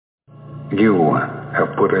You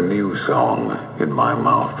have put a new song in my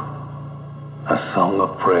mouth, a song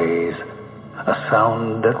of praise, a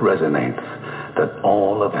sound that resonates, that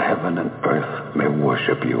all of heaven and earth may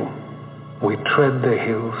worship you. We tread the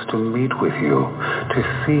hills to meet with you, to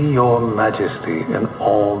see your majesty in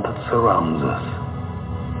all that surrounds us.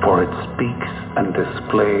 For it speaks and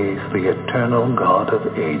displays the eternal God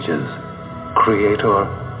of ages, creator,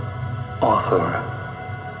 author,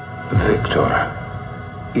 victor.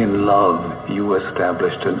 In love, you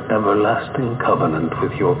established an everlasting covenant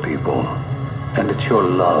with your people, and it's your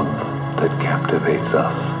love that captivates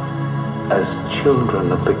us. As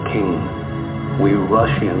children of the King, we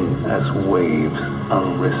rush in as waves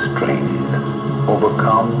unrestrained,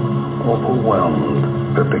 overcome,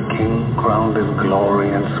 overwhelmed, that the King, crowned in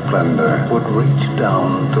glory and splendor, would reach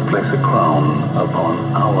down to place a crown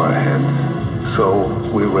upon our heads. So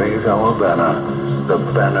we raise our banner, the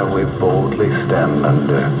banner we boldly stand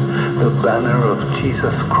under, the banner of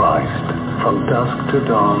Jesus Christ. From dusk to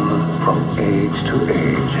dawn, from age to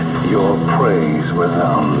age, your praise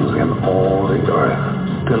resounds in all the earth.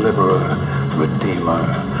 Deliverer, Redeemer,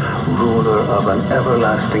 ruler of an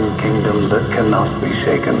everlasting kingdom that cannot be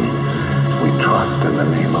shaken. We trust in the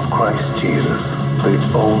name of Christ Jesus, the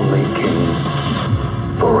only King,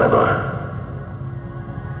 forever.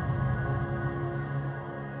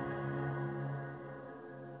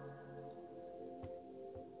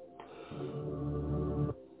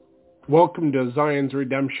 Welcome to Zion's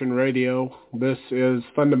Redemption Radio. This is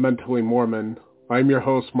Fundamentally Mormon. I'm your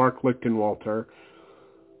host, Mark Lichtenwalter.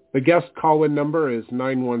 The guest call-in number is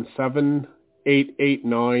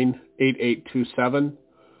 917-889-8827.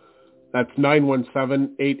 That's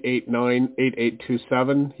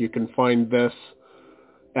 917-889-8827. You can find this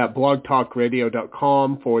at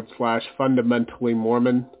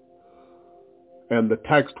blogtalkradio.com/fundamentallymormon. And the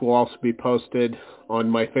text will also be posted on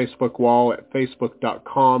my Facebook wall at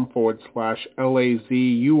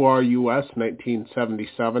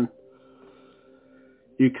facebook.com/LAZURUS1977.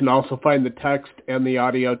 You can also find the text and the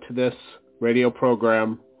audio to this radio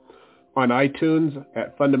program on iTunes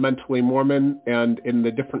at Fundamentally Mormon and in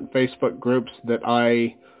the different Facebook groups that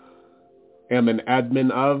I am an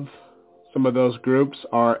admin of. Some of those groups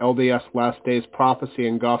are LDS Last Days Prophecy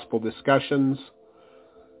and Gospel Discussions,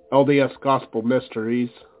 LDS Gospel Mysteries,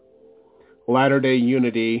 Latter-day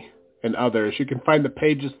Unity, and others. You can find the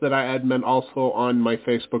pages that I admin also on my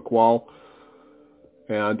Facebook wall.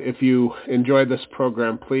 And if you enjoy this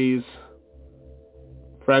program, please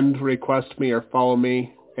friend request me or follow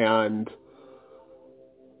me and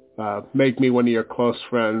make me one of your close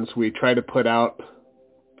friends. We try to put out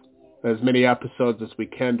as many episodes as we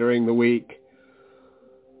can during the week.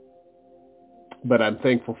 But I'm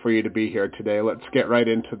thankful for you to be here today. Let's get right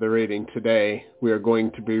into the reading today. We are going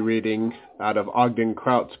to be reading out of Ogden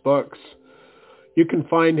Kraut's books. You can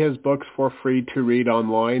find his books for free to read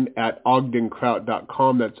online at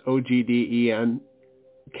ogdenkraut.com. That's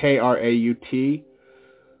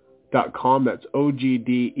OGDENKRAUT.com. That's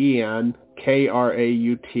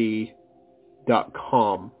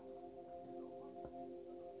OGDENKRAUT.com.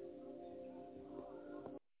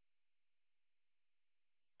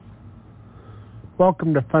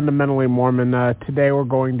 Welcome to Fundamentally Mormon. Today we're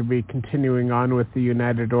going to be continuing on with the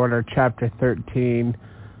United Order, Chapter 13,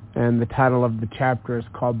 and the title of the chapter is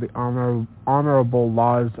called The Honorable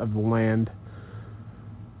Laws of the Land.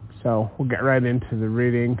 So we'll get right into the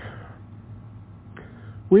reading.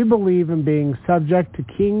 We believe in being subject to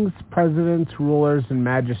kings, presidents, rulers, and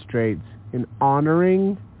magistrates, in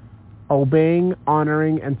obeying,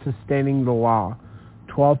 honoring, and sustaining the law.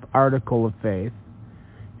 12th Article of Faith.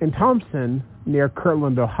 In Thompson, near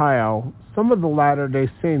Kirtland, Ohio, some of the Latter-day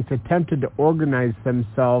Saints attempted to organize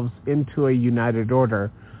themselves into a united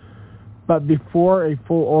order. But before a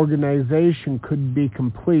full organization could be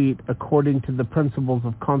complete, according to the principles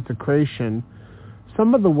of consecration,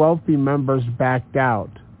 some of the wealthy members backed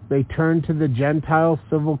out. They turned to the Gentile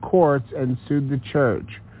civil courts and sued the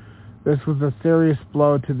church. This was a serious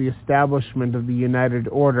blow to the establishment of the United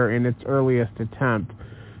Order in its earliest attempt,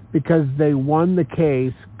 because they won the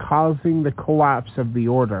case, causing the collapse of the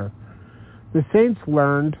order. The Saints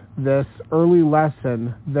learned this early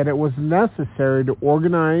lesson, that it was necessary to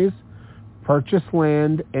organize, purchase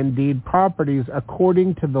land, and deed properties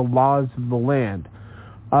according to the laws of the land.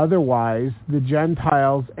 Otherwise, the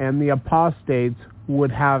Gentiles and the apostates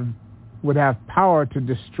would have power to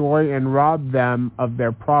destroy and rob them of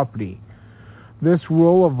their property. This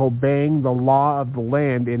rule of obeying the law of the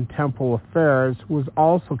land in temple affairs was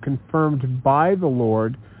also confirmed by the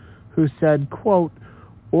Lord, who said, quote,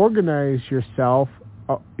 "Organize yourselves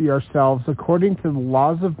according to the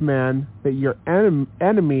laws of men, that your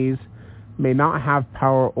enemies may not have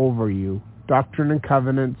power over you. Doctrine and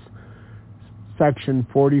Covenants, section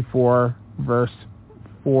 44, verse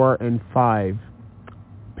 4 and 5.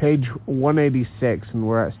 Page 186, and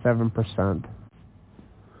we're at 7%.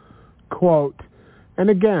 Quote, "And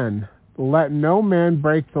again, let no man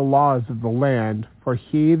break the laws of the land, for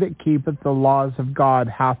he that keepeth the laws of God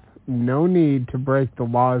hath no need to break the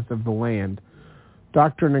laws of the land."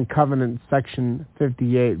 Doctrine and Covenants, section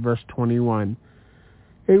 58, verse 21.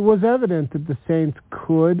 It was evident that the saints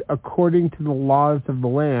could, according to the laws of the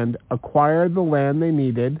land, acquire the land they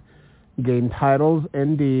needed, gain titles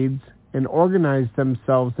and deeds, and organize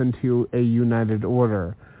themselves into a united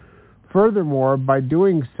order. Furthermore, by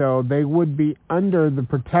doing so, they would be under the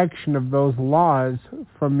protection of those laws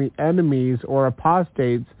from the enemies or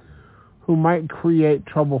apostates who might create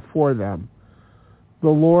trouble for them. The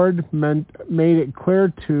Lord made it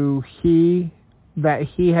clear that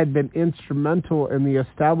he had been instrumental in the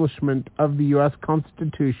establishment of the U.S.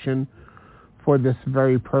 Constitution for this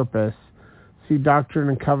very purpose. See Doctrine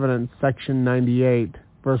and Covenants, section 98,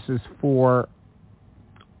 verses 5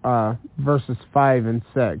 and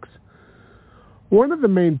 6. One of the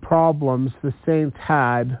main problems the saints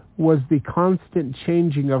had was the constant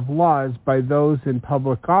changing of laws by those in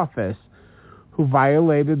public office who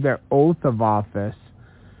violated their oath of office.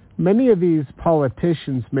 Many of these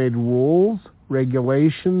politicians made rules,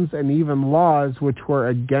 regulations, and even laws which were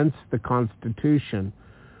against the Constitution.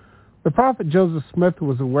 The prophet Joseph Smith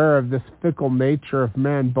was aware of this fickle nature of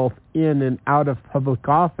man both in and out of public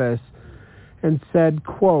office and said,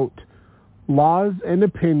 quote, "Laws and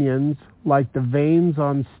opinions, like the vanes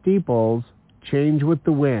on steeples, change with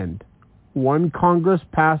the wind. One Congress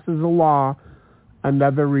passes a law,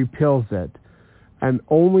 another repeals it. And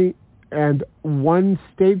one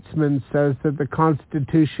statesman says that the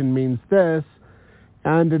Constitution means this,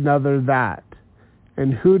 and another that.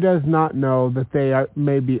 And who does not know that they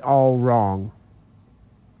may be all wrong?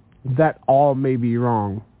 That all may be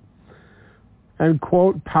wrong." And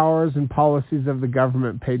quote, Powers and Policies of the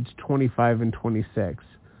Government, page 25 and 26.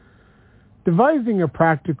 Devising a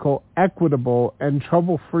practical, equitable, and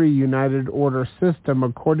trouble-free united order system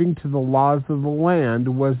according to the laws of the land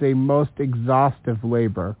was a most exhaustive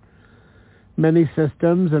labor. Many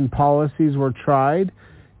systems and policies were tried.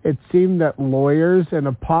 It seemed that lawyers and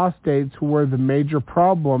apostates were the major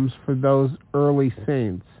problems for those early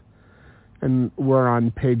saints. And we're on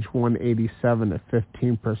page 187 at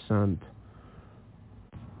 15%.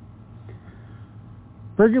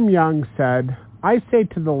 Brigham Young said, "I say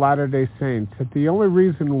to the Latter-day Saints that the only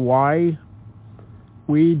reason why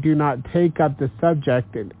we do not take up the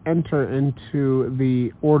subject and enter into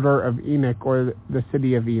the order of Enoch or the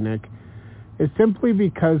city of Enoch is simply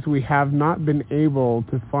because we have not been able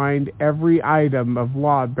to find every item of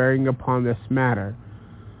law bearing upon this matter,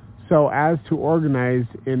 so as to organize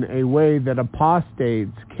in a way that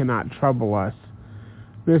apostates cannot trouble us.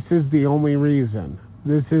 This is the only reason.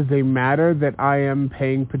 This is a matter that I am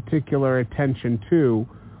paying particular attention to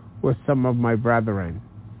with some of my brethren.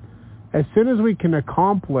 As soon as we can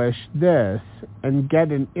accomplish this and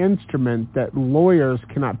get an instrument that lawyers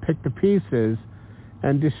cannot pick to pieces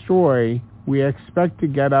and destroy, we expect to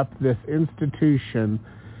get up this institution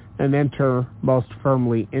and enter most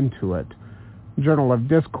firmly into it." Journal of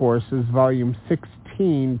Discourses, volume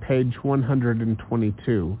 16, page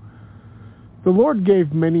 122. The Lord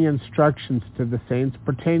gave many instructions to the saints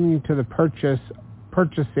pertaining to the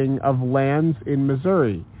purchasing of lands in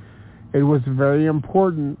Missouri. It was a very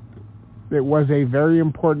important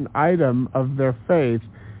item of their faith,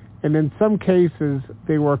 and in some cases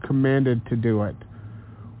they were commanded to do it.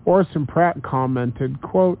 Orson Pratt commented,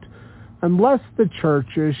 quote, "Unless the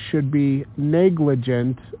churches should be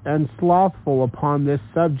negligent and slothful upon this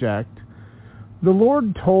subject, the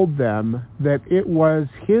Lord told them that it was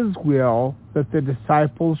His will that the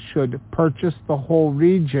disciples should purchase the whole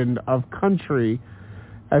region of country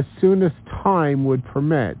as soon as time would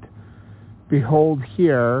permit. Behold,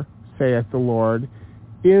 here, saith the Lord,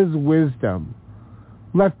 is wisdom.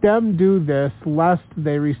 Let them do this, lest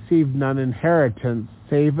they receive none inheritance,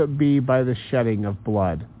 save it be by the shedding of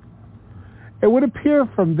blood." It would appear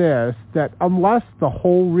from this that unless the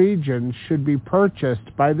whole region should be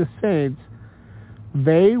purchased by the saints,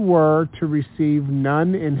 they were to receive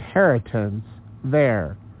none inheritance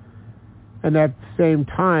there. And at the same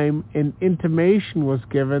time, an intimation was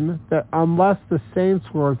given that unless the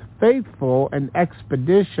saints were faithful and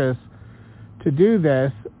expeditious to do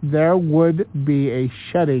this, there would be a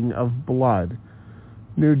shedding of blood.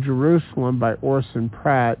 New Jerusalem by Orson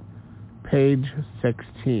Pratt, page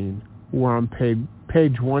 16. We're on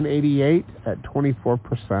page 188 at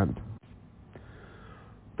 24%.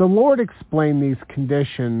 The Lord explained these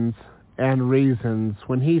conditions and reasons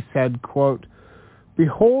when he said, quote,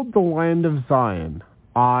 "Behold the land of Zion,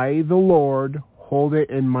 I, the Lord, hold it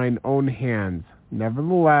in mine own hands.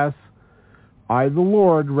 Nevertheless, I, the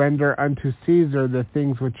Lord, render unto Caesar the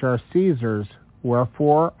things which are Caesar's.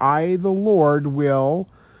 Wherefore I, the Lord, will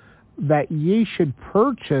that ye should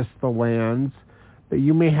purchase the lands, that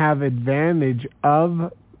you may have advantage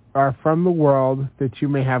of or from the world, that you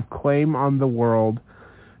may have claim on the world,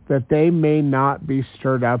 that they may not be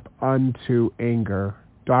stirred up unto anger."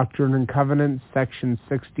 Doctrine and Covenants, section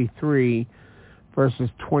 63, verses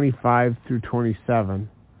 25 through 27.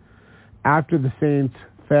 After the saints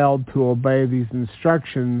failed to obey these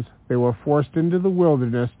instructions, they were forced into the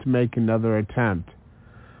wilderness to make another attempt.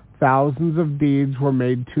 Thousands of deeds were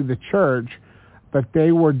made to the church, but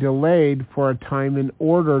they were delayed for a time in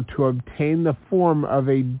order to obtain the form of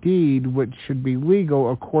a deed which should be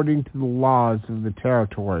legal according to the laws of the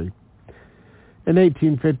territory. In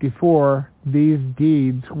 1854, these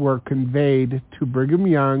deeds were conveyed to Brigham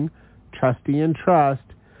Young, trustee and trust,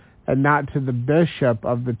 and not to the bishop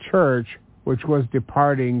of the church, which was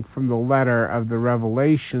departing from the letter of the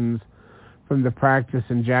Revelations from the practice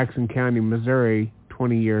in Jackson County, Missouri,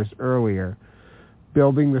 20 years earlier.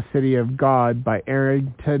 Building the City of God by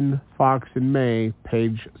Arrington, Fox, and May,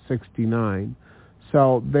 page 69.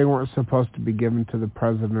 So they weren't supposed to be given to the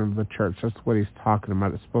president of the church. That's what he's talking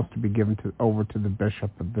about. It's supposed to be given over to the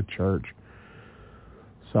bishop of the church.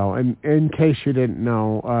 So, in case you didn't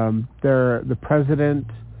know, the president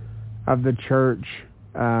of the church,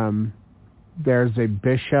 there's a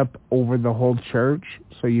bishop over the whole church.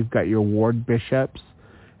 So you've got your ward bishops,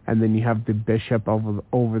 and then you have the bishop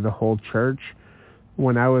over the whole church.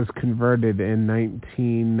 When I was converted in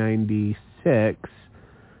 1996,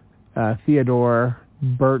 Theodore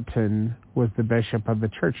Burton was the bishop of the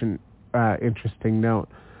church. And interesting note,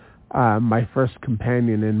 my first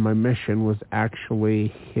companion in my mission was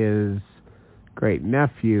actually his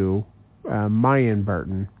great-nephew, Mayan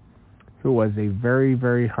Burton, who was a very,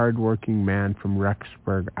 very hard-working man from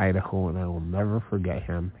Rexburg, Idaho, and I will never forget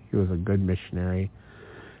him. He was a good missionary.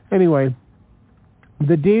 Anyway,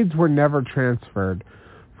 the deeds were never transferred,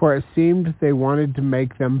 for it seemed they wanted to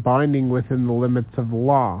make them binding within the limits of the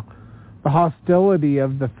law. The hostility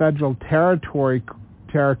of the federal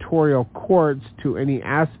territorial courts to any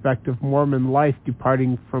aspect of Mormon life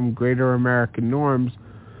departing from greater American norms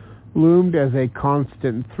loomed as a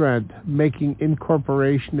constant threat, making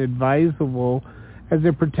incorporation advisable as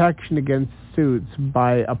a protection against suits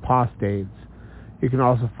by apostates. You can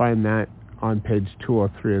also find that on page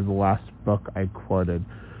 203 of the last book I quoted.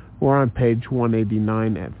 We're on page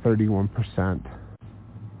 189 at 31%.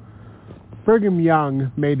 Brigham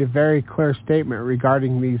Young made a very clear statement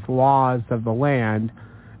regarding these laws of the land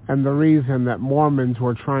and the reason that Mormons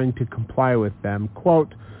were trying to comply with them.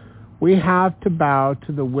 Quote, "We have to bow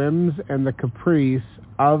to the whims and the caprice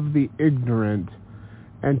of the ignorant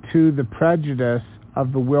and to the prejudice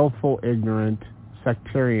of the willful ignorant,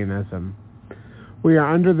 sectarianism. We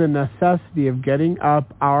are under the necessity of getting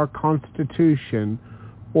up our Constitution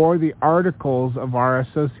or the articles of our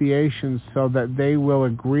associations so that they will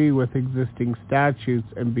agree with existing statutes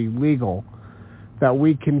and be legal, that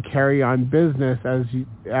we can carry on business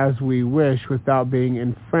as we wish without being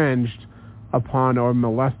infringed upon or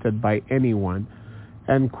molested by anyone."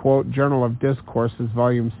 End quote. Journal of Discourses,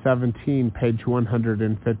 volume 17, page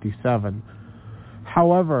 157.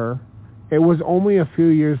 However, it was only a few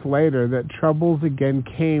years later that troubles again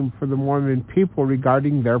came for the Mormon people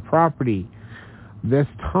regarding their property. This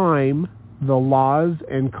time, the laws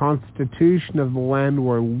and constitution of the land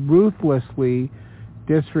were ruthlessly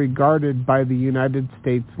disregarded by the United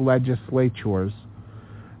States legislatures.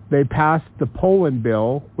 They passed the Poland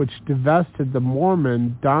Bill, which divested the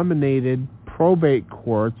Mormon-dominated probate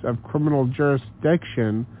courts of criminal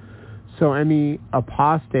jurisdiction, so any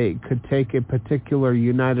apostate could take a particular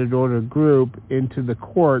United Order group into the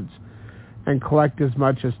courts and collect as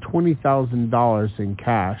much as $20,000 in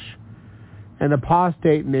cash. An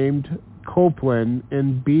apostate named Copeland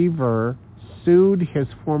in Beaver sued his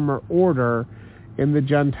former order in the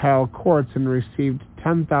Gentile courts and received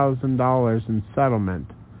 $10,000 in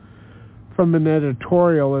settlement. From an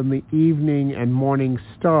editorial in the Evening and Morning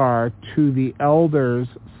Star to the elders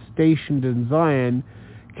stationed in Zion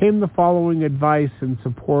came the following advice in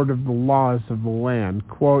support of the laws of the land.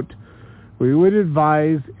 Quote, "We would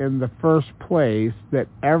advise in the first place that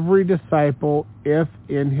every disciple, if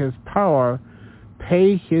in his power,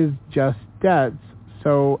 pay his just debts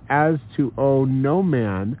so as to owe no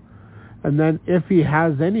man, and then if he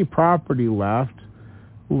has any property left,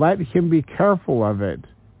 let him be careful of it,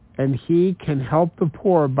 and he can help the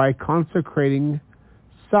poor by consecrating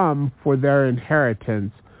some for their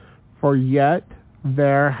inheritance, for yet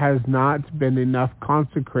there has not been enough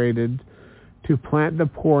consecrated to plant the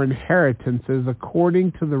poor inheritances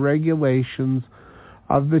according to the regulations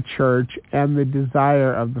of the church and the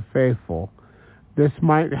desire of the faithful. This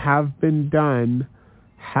might have been done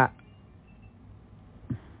had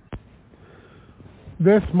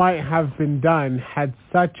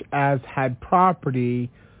such as had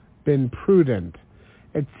property been prudent.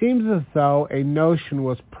 It seems as though a notion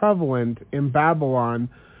was prevalent in Babylon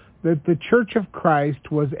that the Church of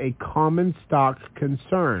Christ was a common stock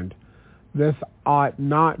concerned. This ought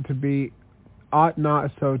not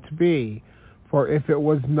so to be, for it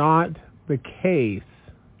was not the case.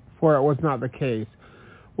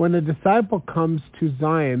 When a disciple comes to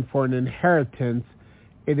Zion for an inheritance,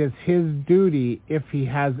 it is his duty, if he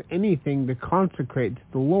has anything to consecrate to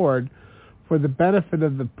the Lord, for the benefit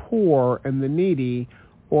of the poor and the needy,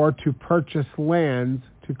 or to purchase lands,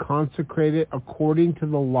 to consecrate it according to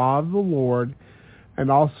the law of the Lord, and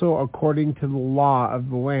also according to the law of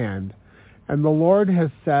the land. And the Lord has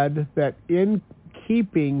said that in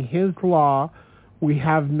keeping his law, we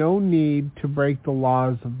have no need to break the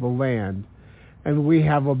laws of the land. And we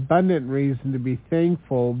have abundant reason to be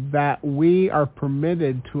thankful that we are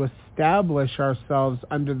permitted to establish ourselves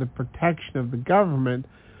under the protection of the government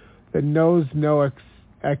that knows no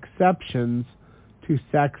exceptions to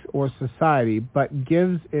sex or society, but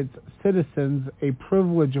gives its citizens a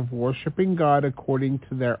privilege of worshiping God according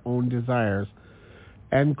to their own desires.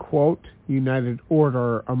 End quote. United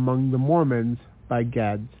Order Among the Mormons by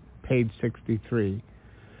Geddes, page 63.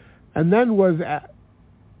 And then was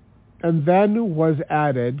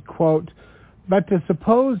added, quote, but to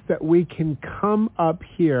suppose that we can come up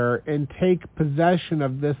here and take possession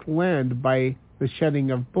of this land by the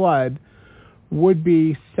shedding of blood would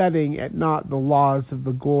be setting at naught the laws of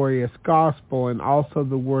the glorious gospel and also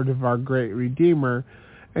the word of our great Redeemer,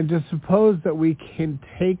 and to suppose that we can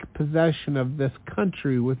take possession of this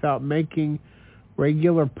country without making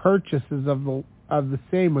regular purchases of the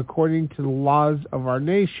same according to the laws of our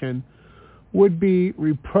nation would be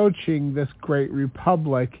reproaching this great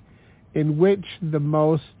republic in which the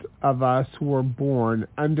most of us were born,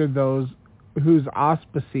 under those whose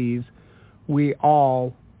auspices we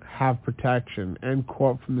all have protection. End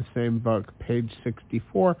quote from the same book, page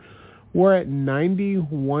 64. We're at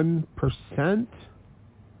 91%.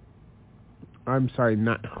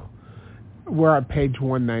 We're at page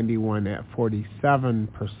 191 at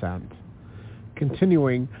 47%.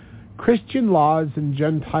 Continuing, Christian laws and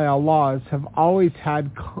Gentile laws have always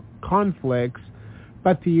had conflicts,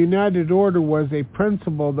 but the United Order was a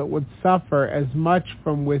principle that would suffer as much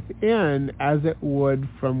from within as it would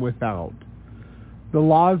from without. The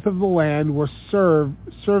laws of the land were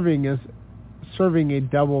serving a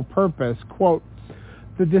double purpose. Quote,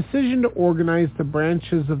 the decision to organize the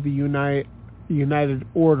branches of the United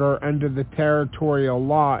Order under the territorial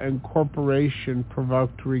law and corporation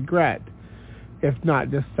provoked regret, if not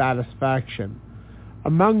dissatisfaction,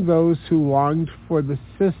 among those who longed for the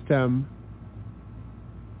system,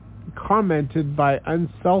 commented by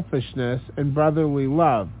unselfishness and brotherly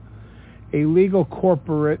love. A legally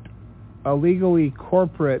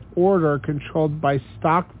corporate order controlled by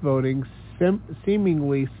stock voting,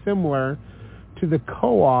 seemingly similar to the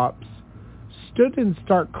co-ops, stood in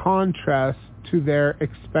stark contrast to their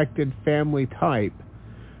expected family type.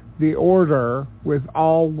 The order, with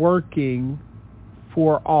all working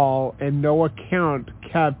for all and no account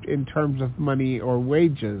kept in terms of money or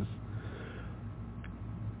wages.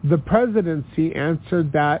 The presidency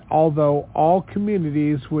answered that although all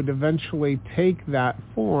communities would eventually take that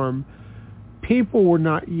form, people were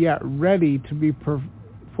not yet ready to be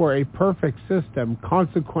for a perfect system.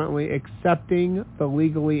 Consequently, accepting the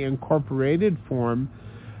legally incorporated form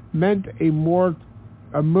meant a move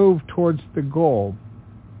towards the goal.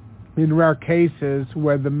 In rare cases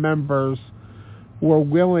where the members were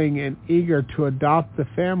willing and eager to adopt the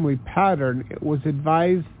family pattern, it was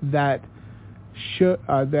advised that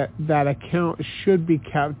that account should be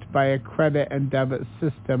kept by a credit and debit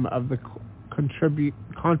system of the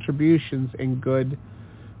contributions in goods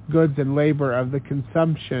and labor of the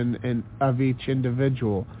consumption of each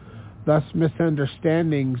individual. Thus,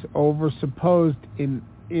 misunderstandings over supposed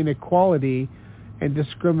inequality and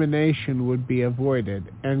discrimination would be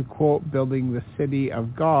avoided. End quote. Building the City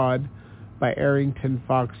of God by Arrington,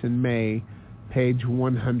 Fox and May, page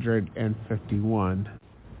 151.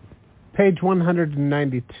 Page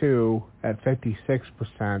 192 at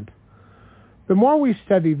 56%. The more we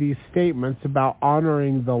study these statements about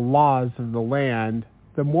honoring the laws of the land,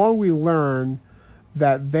 the more we learn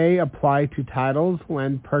that they apply to titles,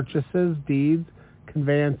 land purchases, deeds,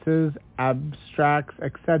 conveyances, abstracts,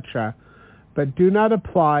 etc., but do not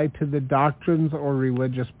apply to the doctrines or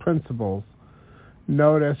religious principles.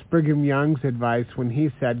 Notice Brigham Young's advice when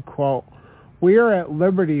he said, quote, "We are at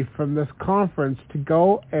liberty from this conference to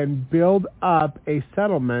go and build up a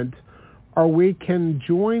settlement, or we can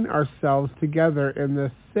join ourselves together in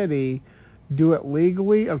this city, do it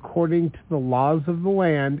legally according to the laws of the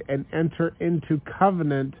land, and enter into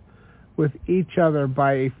covenant with each other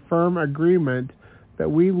by a firm agreement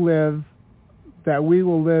that we will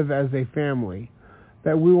live as a family,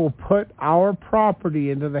 that we will put our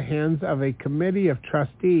property into the hands of a committee of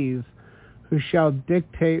trustees who shall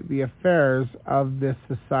dictate the affairs of this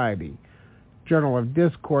society." Journal of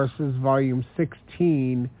Discourses, Volume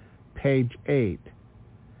 16, page 8.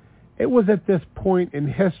 It was at this point in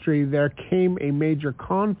history there came a major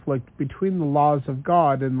conflict between the laws of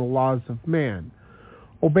God and the laws of man.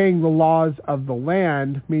 Obeying the laws of the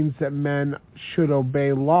land means that men should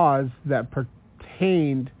obey laws that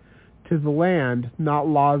pertained to the land, not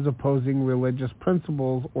laws opposing religious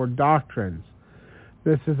principles or doctrines.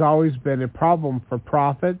 This has always been a problem for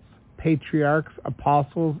prophets, patriarchs,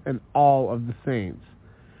 apostles, and all of the saints.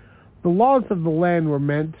 The laws of the land were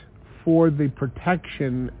meant for the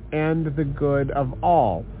protection and the good of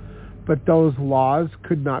all, but those laws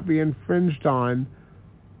could not infringe on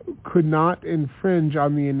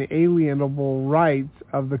the inalienable rights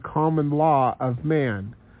of the common law of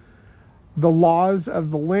man. The laws of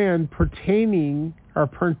the land pertain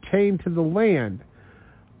to the land,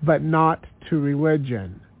 but not to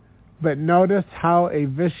religion. But notice how a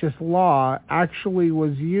vicious law actually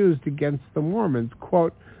was used against the Mormons.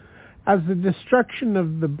 Quote, "As the destruction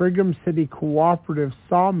of the Brigham City Cooperative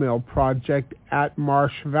Sawmill Project at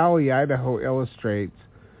Marsh Valley, Idaho illustrates,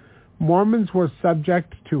 Mormons were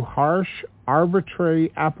subject to harsh,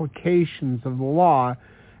 arbitrary applications of the law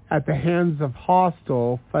at the hands of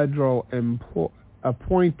hostile federal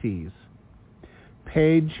appointees."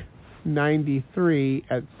 Page 93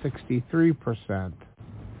 at 63%.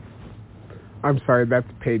 I'm sorry,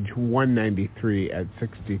 that's page 193 at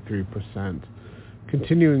 63%.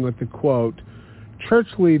 Continuing with the quote,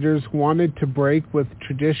 "Church leaders wanted to break with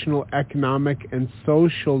traditional economic and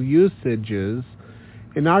social usages,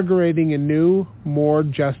 inaugurating a new, more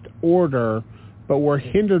just order, but were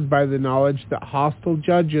hindered by the knowledge that hostile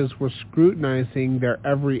judges were scrutinizing their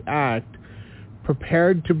every act,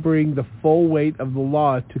 prepared to bring the full weight of the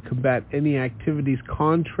law to combat any activities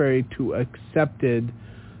contrary to accepted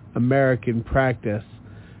American practice."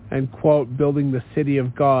 And quote, Building the City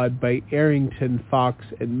of God by Arrington, Fox,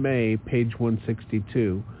 and May, page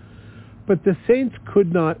 162. But the saints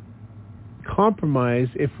could not compromise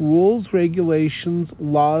if rules, regulations,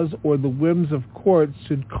 laws, or the whims of courts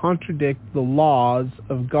should contradict the laws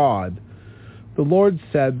of God. The Lord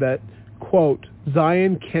said that, quote,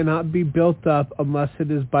 "Zion cannot be built up unless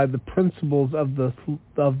it is by the principles of the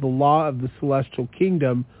law of the celestial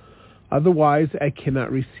kingdom. Otherwise I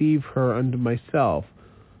cannot receive her unto myself."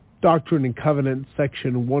 Doctrine and Covenants,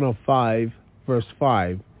 section 105, verse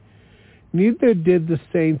 5. Neither did the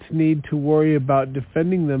saints need to worry about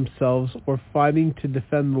defending themselves or fighting to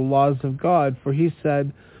defend the laws of God, for he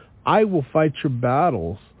said, "I will fight your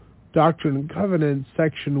battles." Doctrine and Covenants,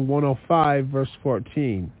 section 105, verse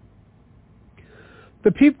 14.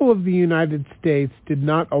 The people of the United States did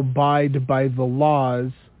not abide by the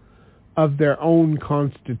laws of their own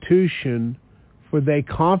constitution, for they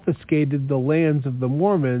confiscated the lands of the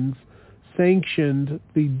Mormons, sanctioned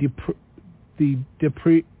the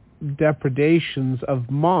depredations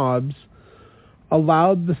of mobs,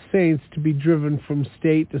 allowed the saints to be driven from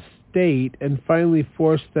state to state, and finally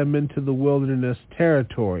forced them into the wilderness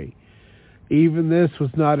territory. Even this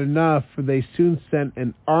was not enough, for they soon sent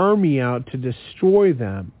an army out to destroy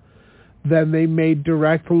them. Then they made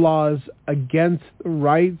direct laws against the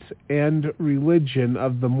rights and religion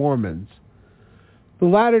of the Mormons. The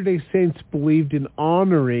Latter-day Saints believed in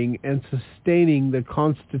honoring and sustaining the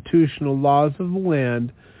constitutional laws of the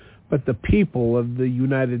land, but the people of the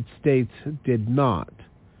United States did not.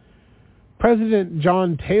 President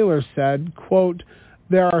John Taylor said, quote,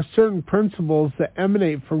 "There are certain principles that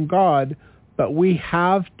emanate from God, but we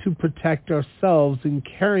have to protect ourselves in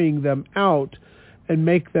carrying them out and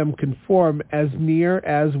make them conform as near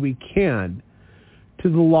as we can to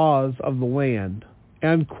the laws of the land."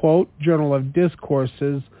 End quote. Journal of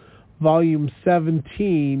Discourses, Volume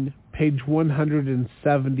 17, page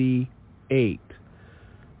 178.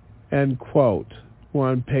 End quote. We're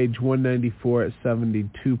on page 194 at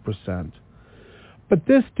 72%. But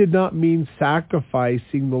this did not mean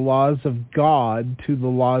sacrificing the laws of God to the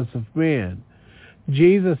laws of man.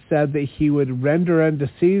 Jesus said that he would render unto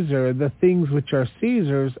Caesar the things which are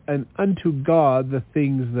Caesar's, and unto God the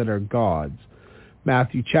things that are God's.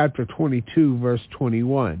 Matthew chapter 22, verse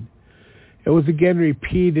 21. It was again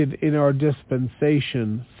repeated in our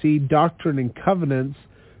dispensation. See Doctrine and Covenants,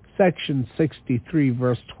 section 63,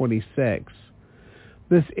 verse 26.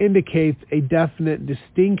 This indicates a definite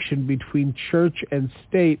distinction between church and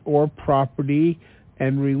state, or property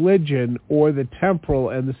and religion, or the temporal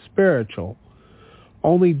and the spiritual.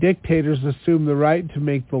 Only dictators assume the right to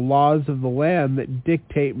make the laws of the land that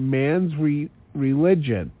dictate man's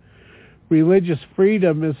religion. Religious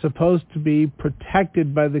freedom is supposed to be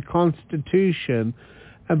protected by the Constitution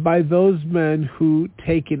and by those men who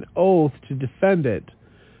take an oath to defend it.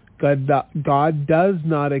 God does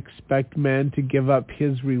not expect man to give up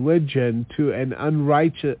his religion to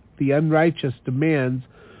the unrighteous demands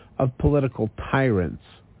of political tyrants.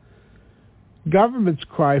 Governments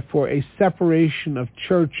cry for a separation of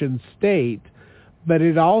church and state, but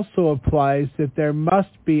it also applies that there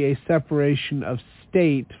must be a separation of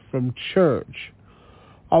state from church.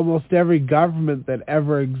 Almost every government that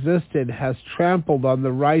ever existed has trampled on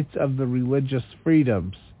the rights of the religious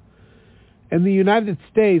freedoms. In the United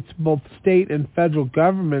States, both state and federal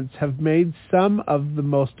governments have made some of the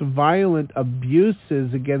most violent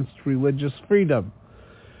abuses against religious freedom.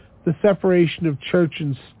 The separation of church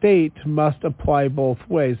and state must apply both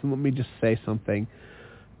ways. And let me just say something.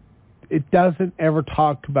 It doesn't ever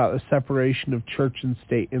talk about the separation of church and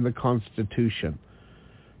state in the Constitution.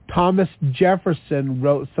 Thomas Jefferson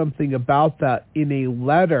wrote something about that in a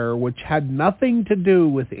letter which had nothing to do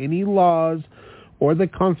with any laws or the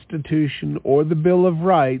Constitution or the Bill of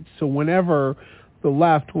Rights. So whenever the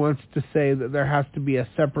left wants to say that there has to be a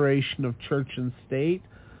separation of church and state,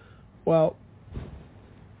 well,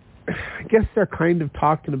 I guess they're kind of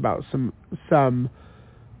talking about some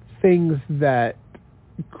things that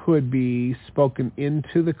could be spoken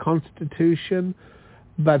into the Constitution,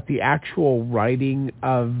 but the actual writing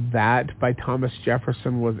of that by Thomas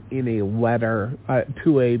Jefferson was in a letter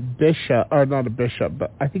to a bishop, or not a bishop,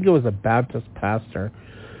 but I think it was a Baptist pastor.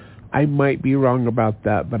 I might be wrong about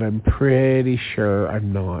that, but I'm pretty sure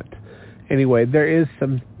I'm not. Anyway, there is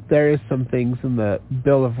some things in the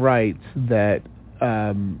Bill of Rights that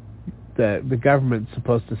the government's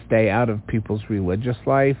supposed to stay out of people's religious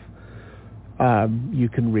life. You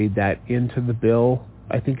can read that into the bill.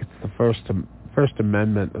 I think it's the First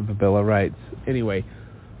Amendment of the Bill of Rights. Anyway,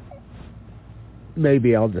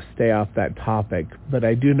 maybe I'll just stay off that topic, but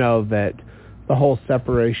I do know that the whole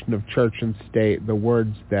separation of church and state, the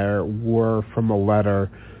words there were from a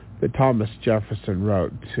letter that Thomas Jefferson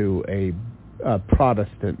wrote to a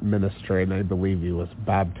Protestant minister, and I believe he was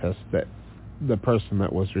Baptist, that the person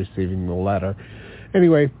that was receiving the letter.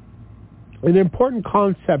 Anyway, an important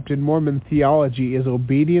concept in Mormon theology is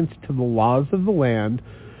obedience to the laws of the land,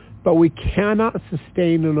 but we cannot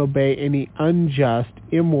sustain and obey any unjust,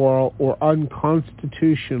 immoral, or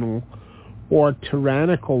unconstitutional or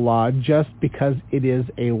tyrannical law just because it is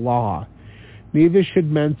a law. Neither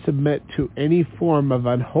should men submit to any form of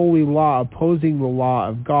unholy law opposing the law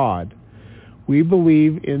of God. We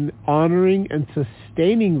believe in honoring and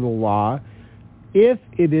sustaining the law if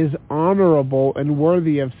it is honorable and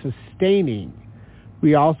worthy of sustaining.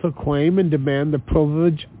 We also claim and demand the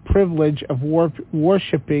privilege of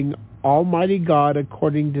worshiping Almighty God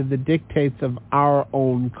according to the dictates of our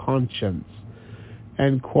own conscience.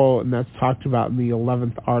 End quote. And that's talked about in the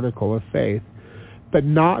 11th article of faith. But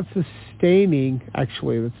not sustaining,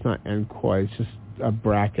 actually that's not end quote, it's just a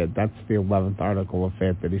bracket. That's the 11th article of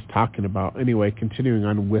faith that he's talking about. Anyway, continuing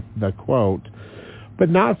on with the quote. But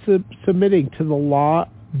not submitting to the law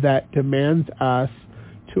that demands us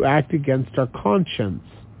to act against our conscience.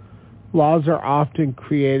 Laws are often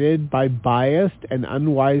created by biased and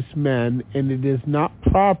unwise men, and it is not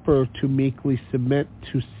proper to meekly submit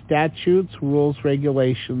to statutes, rules,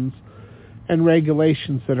 regulations, and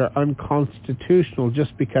regulations that are unconstitutional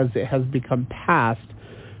just because it has become passed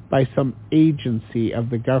by some agency of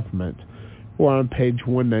the government. We're on page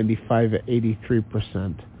 195 at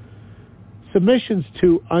 83%. Submission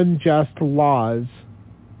to unjust law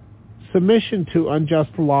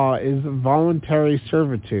is voluntary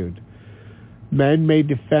servitude. Men may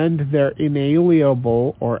defend their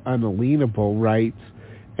inalienable or unalienable rights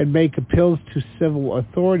and make appeals to civil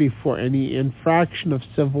authority for any infraction of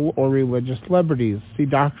civil or religious liberties. See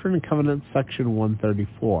Doctrine and Covenants, section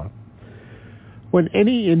 134. When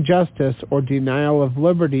any injustice or denial of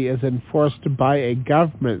liberty is enforced by a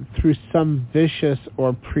government through some vicious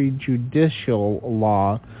or prejudicial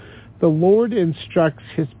law, the Lord instructs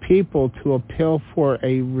his people to appeal for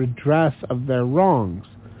a redress of their wrongs.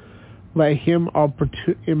 let him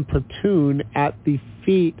importune at the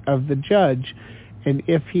feet of the judge, and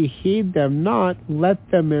if he heed them not,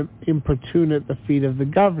 let them importune at the feet of the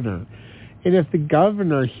governor. And if the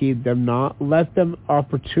governor heed them not, let them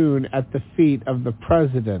importune at the feet of the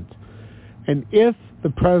president. And if the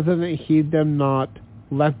president heed them not,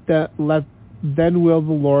 then will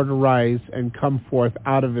the Lord arise and come forth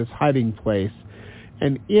out of his hiding place,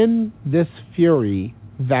 and in this fury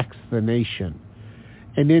vex the nation.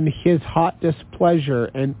 And in his hot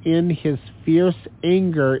displeasure and in his fierce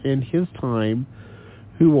anger in his time,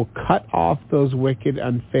 who will cut off those wicked,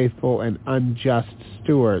 unfaithful, and unjust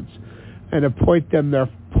stewards, and appoint them their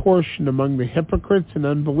portion among the hypocrites and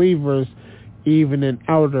unbelievers, even in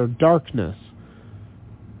outer darkness,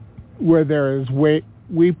 where there is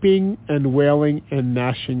weeping and wailing and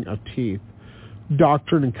gnashing of teeth.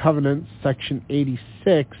 Doctrine and Covenants, section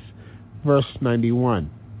 86, verse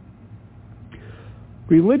 91.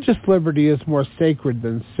 Religious liberty is more sacred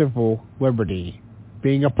than civil liberty,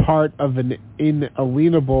 being a part of an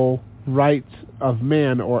inalienable rights of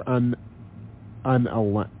man, or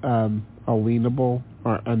unalienable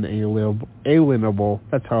or unalienable.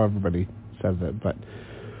 That's how everybody says it, but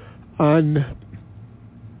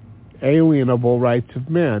unalienable rights of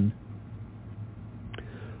man.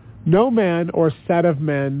 No man or set of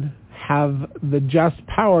men have the just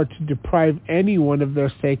power to deprive anyone of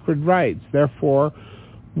their sacred rights. Therefore,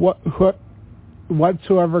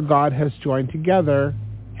 whatsoever God has joined together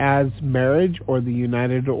as marriage or the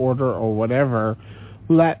united order or whatever,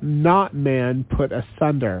 let not man put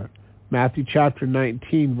asunder. Matthew chapter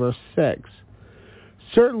 19, verse 6.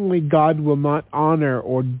 Certainly God will not honor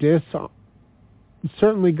a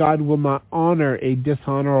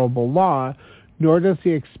dishonorable law, nor does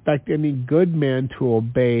he expect any good man to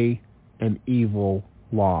obey an evil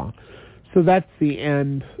law. So that's the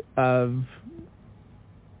end of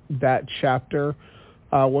that chapter.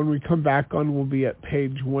 When we come back on, we'll be at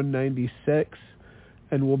page 196,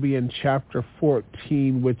 and we'll be in chapter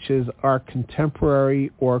 14, which is our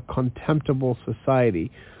contemporary or contemptible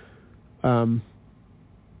society. So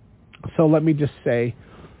let me just say,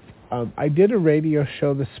 I did a radio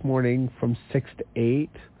show this morning from 6 to 8,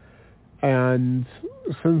 and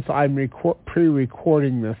since I'm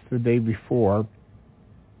pre-recording this the day before,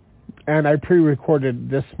 and I pre-recorded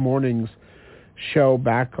this morning's show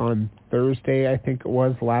back on Thursday, I think it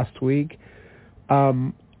was, last week,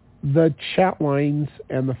 the chat lines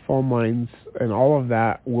and the phone lines and all of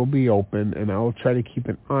that will be open, and I'll try to keep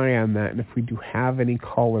an eye on that, and if we do have any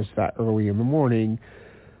callers that early in the morning,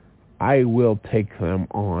 I will take them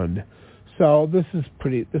on. So this is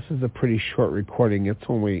a pretty short recording. It's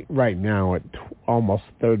only right now at almost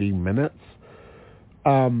 30 minutes.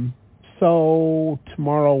 So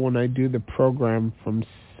tomorrow when I do the program from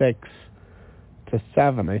 6 to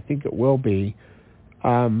 7, I think it will be,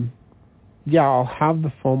 I'll have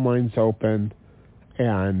the phone lines open,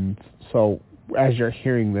 and so as you're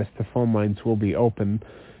hearing this, the phone lines will be open.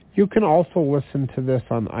 You can also listen to this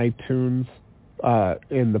on iTunes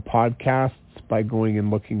in the podcasts by going and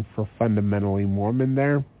looking for Fundamentally Mormon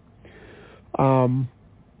there. And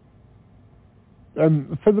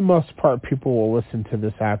for the most part, people will listen to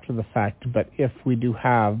this after the fact, but if we do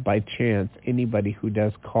have, by chance, anybody who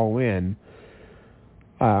does call in,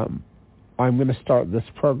 I'm going to start this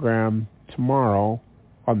program tomorrow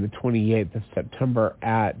on the 28th of September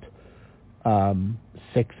at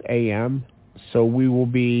 6 a.m. So we will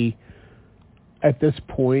be, at this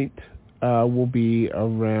point, we'll be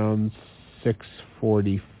around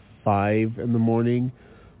 6:45 in the morning,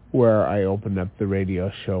 where I open up the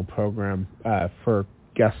radio show program for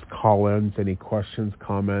guest call-ins, any questions,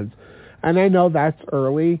 comments. And I know that's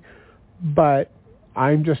early, but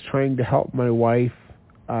I'm just trying to help my wife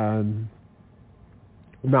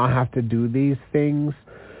not have to do these things.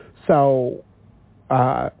 So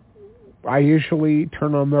I usually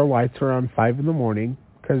turn on their lights around 5 in the morning,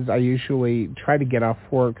 because I usually try to get off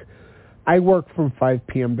work. I work from 5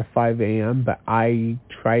 p.m. to 5 a.m., but I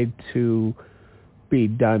try to be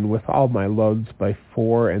done with all my loads by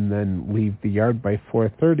 4 and then leave the yard by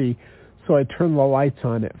 4:30. So I turn the lights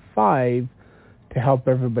on at 5 to help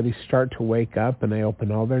everybody start to wake up, and I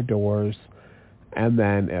open all their doors. And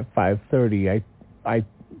then at 5:30, I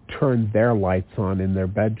turn their lights on in their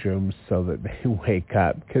bedrooms so that they wake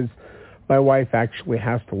up, because my wife actually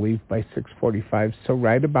has to leave by 6:45. So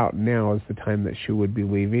right about now is the time that she would be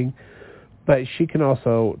leaving. But she can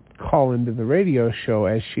also call into the radio show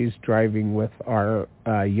as she's driving with our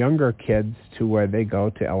younger kids to where they go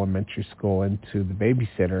to elementary school and to the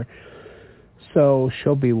babysitter. So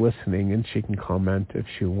she'll be listening, and she can comment if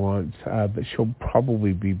she wants. But she'll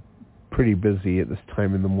probably be pretty busy at this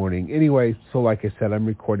time in the morning. Anyway, so like I said, I'm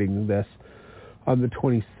recording this on the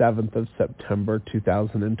 27th of September,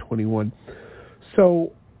 2021.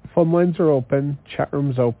 So phone lines are open, chat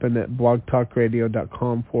rooms open at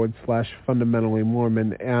blogtalkradio.com/fundamentally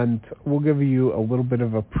Mormon, and we'll give you a little bit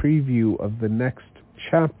of a preview of the next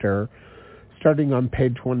chapter starting on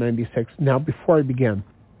page 196. Now, before I begin,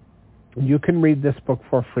 you can read this book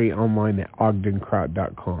for free online at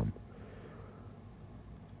ogdenkraut.com.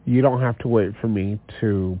 You don't have to wait for me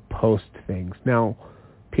to post things. Now,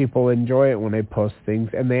 people enjoy it when I post things,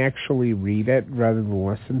 and they actually read it rather than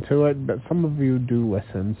listen to it, but some of you do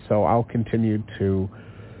listen, so I'll continue to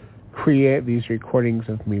create these recordings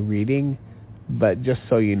of me reading. But just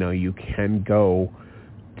so you know, you can go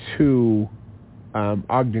to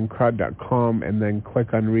ogdenkraut.com and then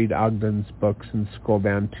click on Read Ogden's Books and scroll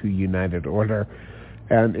down to United Order.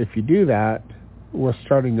 And if you do that, we're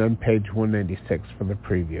starting on page 196 for the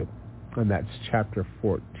preview, and that's chapter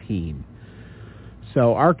 14.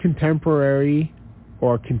 So, our contemporary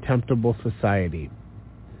or contemptible society.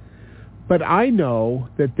 But I know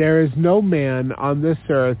that there is no man on this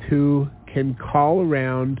earth who can call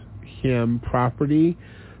around him property,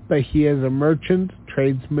 but he is a merchant,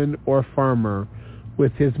 tradesman, or farmer,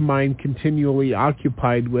 with his mind continually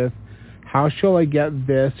occupied with, how shall I get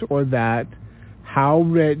this or that? How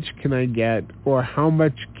rich can I get, or how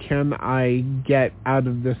much can I get out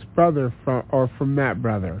of this brother from that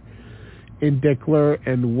brother? In dickler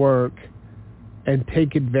and work, and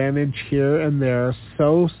take advantage here and there,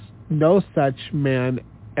 so no such man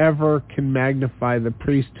ever can magnify the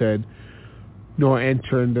priesthood, nor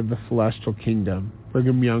enter into the celestial kingdom.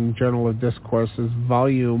 Brigham Young, Journal of Discourses,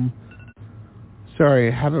 volume...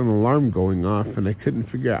 Sorry, I had an alarm going off, and I couldn't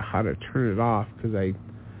figure out how to turn it off, because I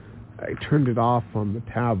turned it off on the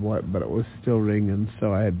tablet, but it was still ringing,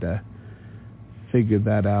 so I had to figure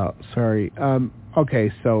that out. Sorry.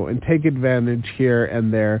 Okay, so, and take advantage here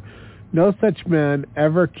and there. No such man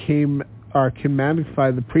ever came or can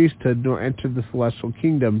magnify the priesthood nor enter the celestial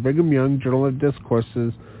kingdom. Brigham Young, Journal of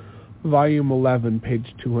Discourses, volume 11,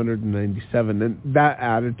 page 297. And that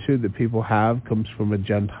attitude that people have comes from a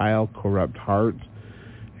Gentile, corrupt heart.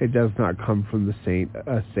 It does not come from the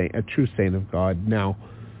a true saint of God. Now,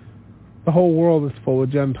 the whole world is full of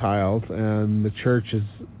Gentiles, and the church is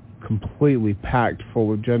completely packed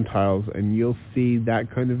full of Gentiles, and you'll see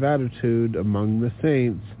that kind of attitude among the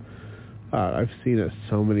saints. I've seen it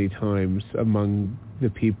so many times among the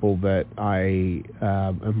people that I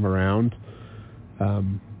am around.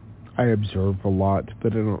 I observe a lot,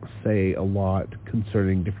 but I don't say a lot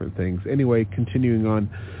concerning different things. Anyway, continuing on,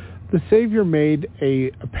 the Savior made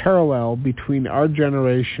a parallel between our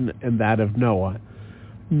generation and that of Noah,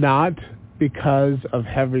 not because of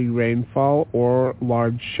heavy rainfall or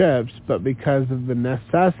large ships, but because of the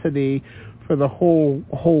necessity for the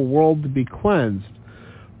whole world to be cleansed.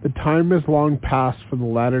 The time is long past for the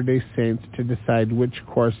Latter-day Saints to decide which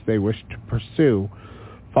course they wish to pursue,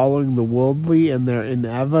 following the worldly and their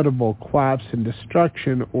inevitable collapse and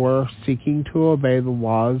destruction, or seeking to obey the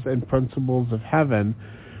laws and principles of heaven,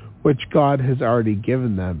 which God has already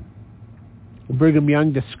given them. Brigham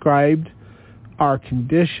Young described our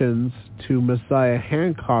conditions to Messiah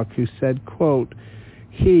Hancock, who said, quote,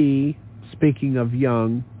 he, speaking of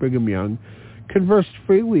Young, Brigham Young, conversed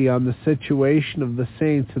freely on the situation of the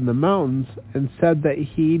saints in the mountains, and said that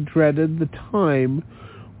he dreaded the time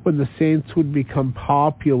when the saints would become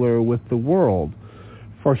popular with the world,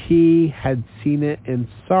 for he had seen it in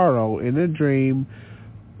sorrow, in a dream,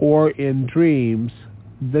 or in dreams,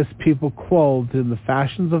 this people clothed in the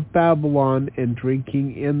fashions of Babylon and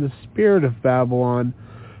drinking in the spirit of Babylon,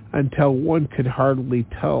 until one could hardly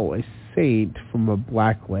tell a saint from a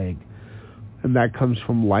blackleg. And that comes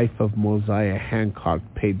from Life of Mosiah Hancock,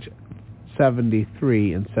 page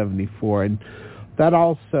 73 and 74. And that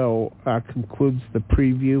also concludes the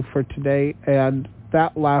preview for today. And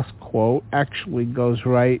that last quote actually goes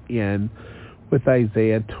right in with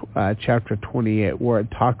Isaiah chapter 28, where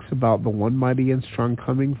it talks about the one mighty and strong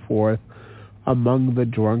coming forth among the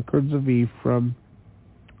drunkards of Ephraim.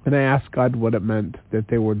 And I asked God what it meant that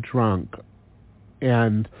they were drunk.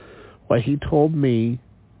 And what he told me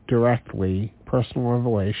directly, personal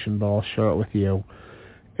revelation, but I'll share it with you,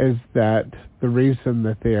 is that the reason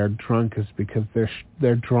that they are drunk is because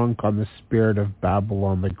they're drunk on the spirit of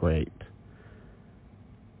Babylon the Great.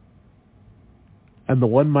 And the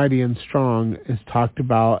one mighty and strong is talked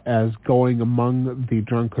about as going among the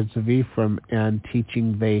drunkards of Ephraim and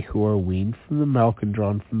teaching they who are weaned from the milk and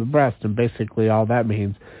drawn from the breast. And basically all that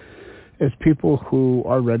means is people who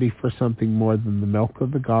are ready for something more than the milk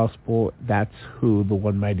of the gospel. That's who the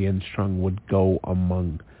one mighty and strong would go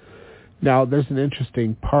among. Now, there's an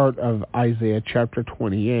interesting part of Isaiah chapter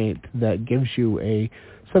 28 that gives you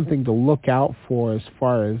something to look out for as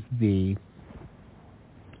far as the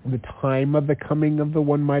time of the coming of the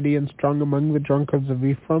one mighty and strong among the drunkards of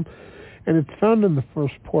Ephraim. And it's found in the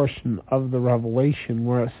first portion of the Revelation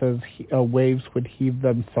where it says waves would heave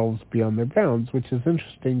themselves beyond their bounds, which is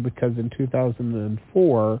interesting because in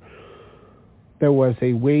 2004, there was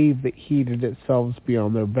a wave that heated itself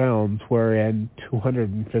beyond their bounds, wherein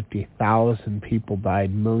 250,000 people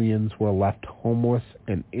died, millions were left homeless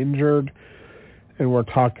and injured, and we're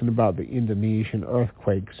talking about the Indonesian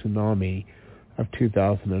earthquake tsunami of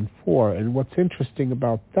 2004. And what's interesting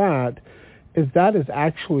about that is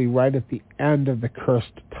actually right at the end of the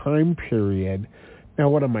cursed time period. Now,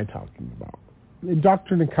 what am I talking about? In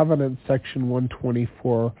Doctrine and Covenants, section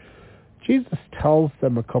 124, Jesus tells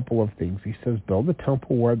them a couple of things. He says, build a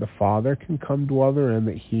temple where the Father can come dwell therein,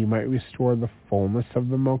 that he might restore the fullness of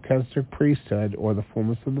the Melchizedek priesthood, or the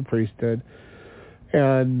fullness of the priesthood.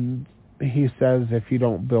 And he says, if you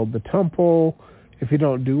don't build the temple, if you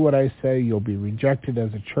don't do what I say, you'll be rejected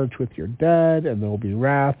as a church with your dead, and there will be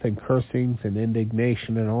wrath and cursings and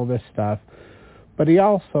indignation and all this stuff. But he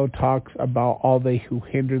also talks about all they who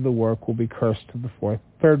hinder the work will be cursed to the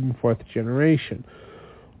third and fourth generation.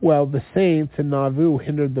 Well, the saints in Nauvoo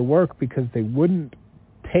hindered the work because they wouldn't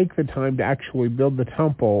take the time to actually build the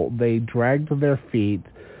temple. They dragged their feet.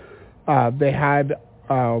 They had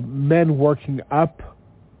men working up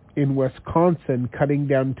in Wisconsin cutting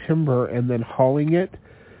down timber and then hauling it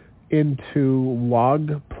into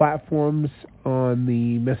log platforms on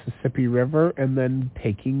the Mississippi River, and then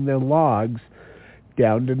taking the logs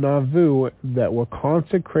down to Nauvoo that were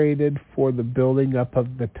consecrated for the building up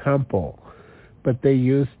of the temple. But they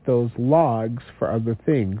used those logs for other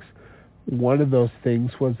things. One of those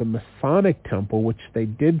things was a Masonic temple, which they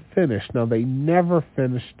did finish. Now, they never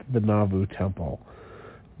finished the Nauvoo temple.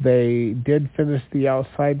 They did finish the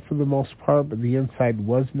outside for the most part, but the inside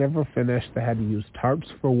was never finished. They had to use tarps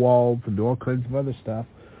for walls and do all kinds of other stuff.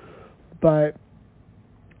 But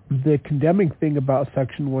the condemning thing about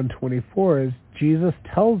section 124 is Jesus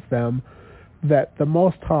tells them that the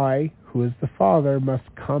Most High, who is the Father, must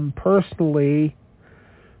come personally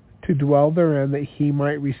to dwell therein, that he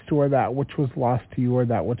might restore that which was lost to you, or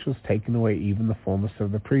that which was taken away, even the fullness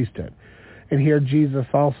of the priesthood. And here Jesus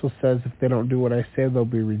also says if they don't do what I say, they'll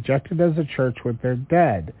be rejected as a church with their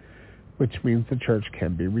dead, which means the church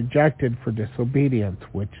can be rejected for disobedience,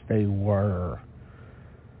 which they were.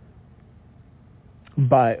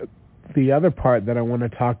 But the other part that I want to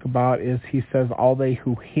talk about is he says all they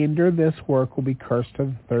who hinder this work will be cursed to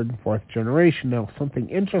the third and fourth generation. Now, something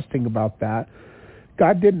interesting about that,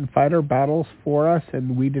 God didn't fight our battles for us,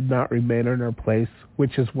 and we did not remain in our place,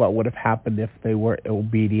 which is what would have happened if they were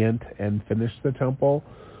obedient and finished the temple.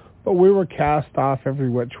 But we were cast off every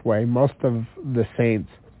which way. Most of the saints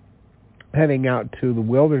heading out to the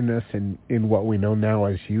wilderness in what we know now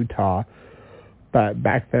as Utah, but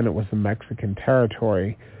back then it was the Mexican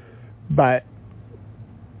territory. But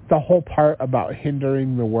the whole part about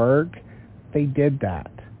hindering the work, they did that.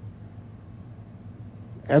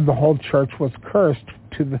 And the whole church was cursed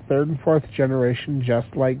to the third and fourth generation, just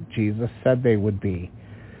like Jesus said they would be.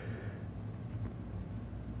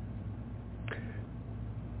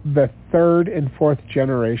 The third and fourth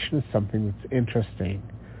generation is something that's interesting.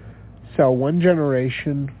 So one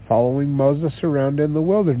generation following Moses around in the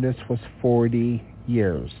wilderness was 40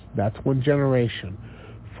 years. That's one generation.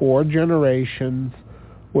 4 generations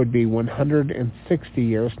would be 160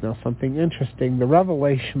 years. Now, something interesting, the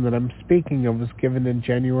revelation that I'm speaking of was given in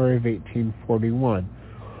January of 1841.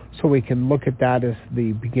 So we can look at that as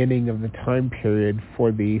the beginning of the time period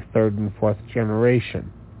for the third and fourth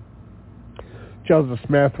generation. Joseph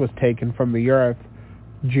Smith was taken from the earth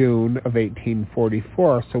June of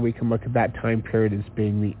 1844, so we can look at that time period as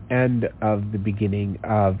being the end of the beginning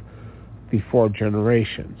of the 4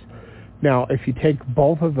 generations. Now, if you take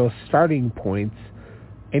both of those starting points,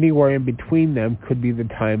 anywhere in between them could be the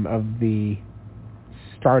time of the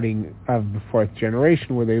starting of the 4th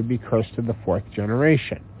generation, where they would be cursed to the 4th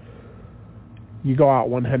generation. You go out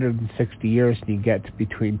 160 years and you get to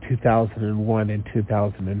between 2001 and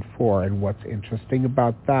 2004. And what's interesting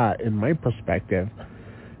about that, in my perspective,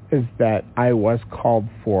 is that I was called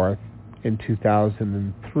forth in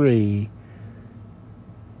 2003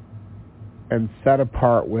 and set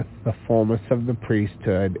apart with the fullness of the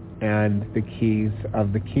priesthood and the keys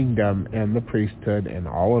of the kingdom and the priesthood and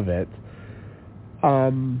all of it,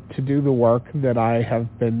 to do the work that I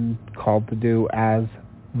have been called to do as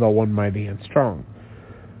the one mighty and strong.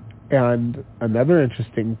 And another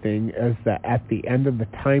interesting thing is that at the end of the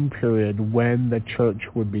time period when the church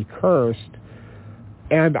would be cursed,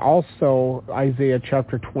 and also Isaiah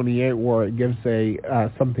chapter 28, where it gives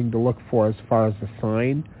something to look for as far as a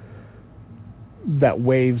sign, that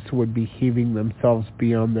waves would be heaving themselves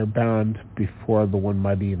beyond their bound before the one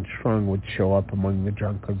mighty and strong would show up among the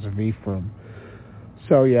drunkards of Ephraim.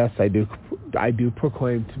 So yes, I do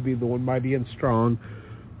proclaim to be the one mighty and strong,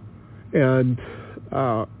 and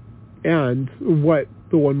what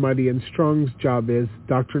the one mighty and strong's job is,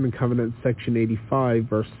 Doctrine and Covenants section 85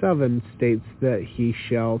 verse 7 states that he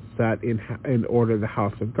shall set in order the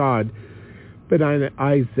house of God. But in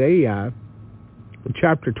Isaiah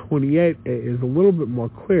chapter 28, it is a little bit more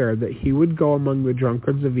clear that he would go among the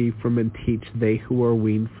drunkards of Ephraim and teach they who are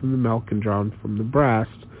weaned from the milk and drawn from the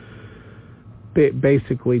breast.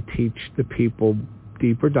 Basically teach the people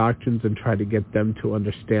deeper doctrines and try to get them to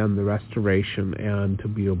understand the restoration and to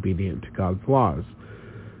be obedient to God's laws.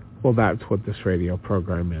 Well, that's what this radio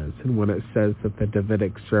program is. And when it says that the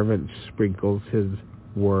Davidic servant sprinkles his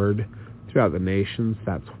word throughout the nations,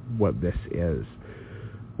 that's what this is.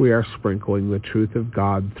 We are sprinkling the truth of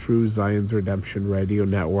God through Zion's Redemption Radio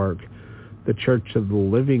Network, the Church of the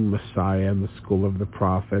Living Messiah and the School of the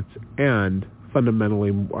Prophets, and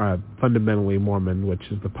Fundamentally Mormon, which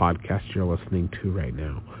is the podcast you're listening to right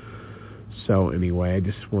now. So anyway, I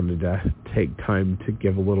just wanted to take time to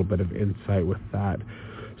give a little bit of insight with that.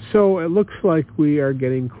 So it looks like we are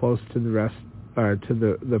getting close to the rest,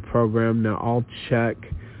 to the program. Now I'll check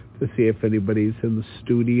to see if anybody's in the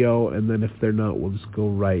studio, and then if they're not, we'll just go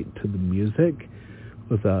right to the music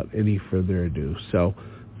without any further ado. So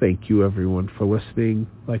thank you everyone for listening.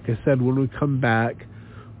 Like I said, when we come back,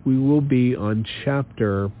 we will be on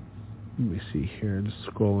chapter, let me see here, just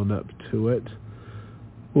scrolling up to it.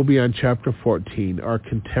 We'll be on chapter 14, Our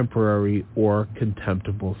Contemporary or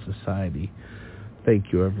Contemptible Society.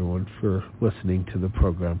 Thank you everyone for listening to the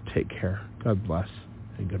program. Take care. God bless,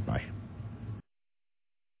 and goodbye.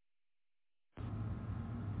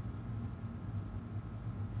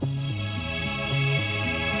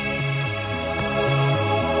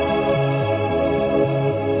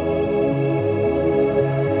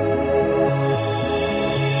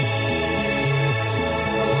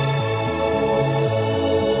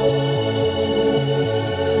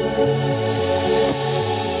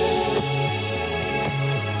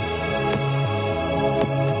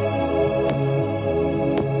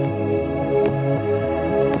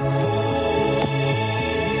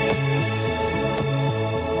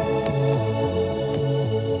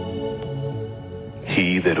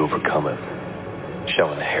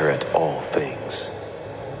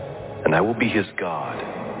 His God,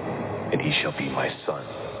 and he shall be my son.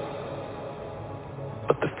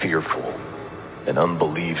 But the fearful and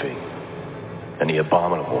unbelieving and the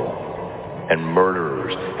abominable and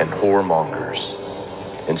murderers and whoremongers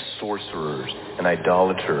and sorcerers and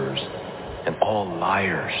idolaters and all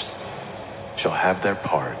liars shall have their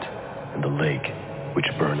part in the lake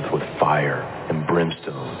which burneth with fire and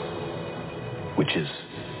brimstone, which is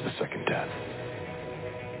the second death.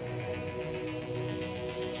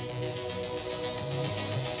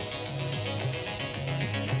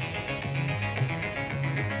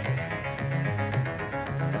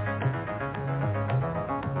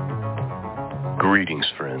 Greetings,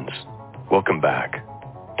 friends. Welcome back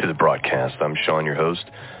to the broadcast. I'm Sean, your host.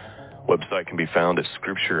 Website can be found at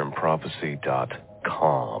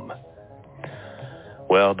scriptureandprophecy.com.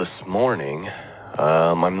 Well, this morning,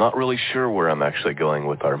 I'm not really sure where I'm actually going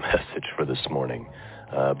with our message for this morning,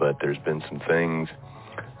 but there's been some things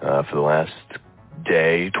for the last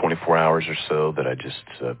day, 24 hours or so, that I just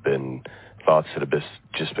thoughts that have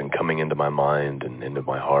just been coming into my mind and into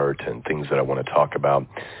my heart, and things that I want to talk about.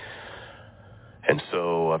 And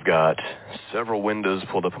so I've got several windows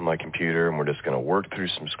pulled up on my computer, and we're just going to work through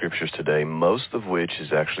some scriptures today, most of which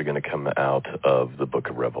is actually going to come out of the book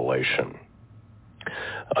of Revelation.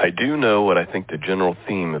 I do know what I think the general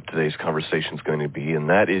theme of today's conversation is going to be, and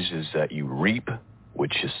that is that you reap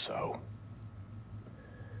what you sow.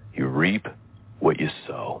 You reap what you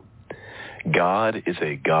sow. God is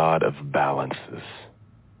a God of balances.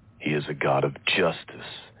 He is a God of justice,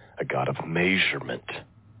 a God of measurement.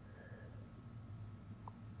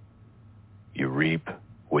 You reap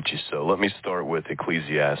what you sow. Let me start with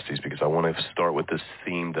Ecclesiastes, because I want to start with this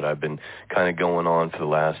theme that I've been kind of going on for the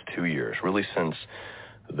last 2 years, really since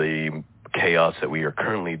the chaos that we are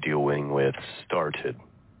currently dealing with started.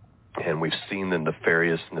 And we've seen the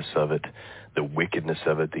nefariousness of it, the wickedness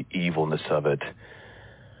of it, the evilness of it.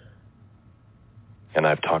 And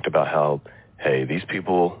I've talked about how, hey, these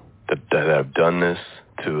people that have done this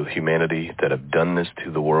to humanity, that have done this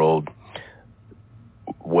to the world,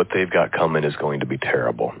 what they've got coming is going to be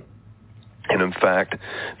terrible. And in fact,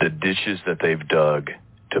 the ditches that they've dug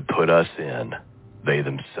to put us in, they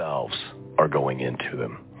themselves are going into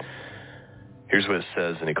them. Here's what it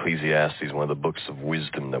says in Ecclesiastes, one of the books of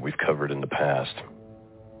wisdom that we've covered in the past.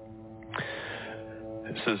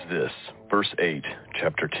 It says this, verse 8,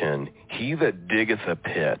 chapter 10, "He that diggeth a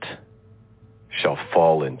pit shall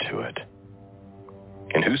fall into it,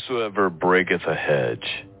 and whosoever breaketh a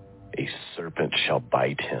hedge, a serpent shall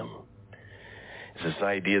bite him." It's this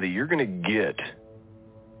idea that you're going to get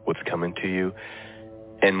what's coming to you,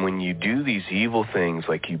 and when you do these evil things,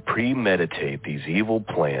 like you premeditate these evil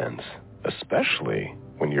plans, especially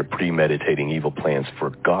when you're premeditating evil plans for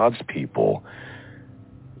God's people,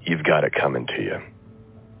 you've got it coming to you.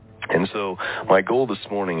 And so my goal this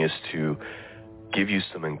morning is to give you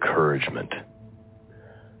some encouragement,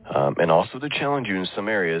 and also to challenge you in some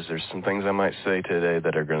areas. There's some things I might say today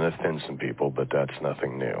that are going to offend some people, but that's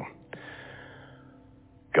nothing new.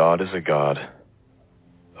 God is a God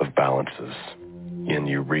of balances. And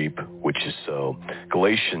you reap which you sow.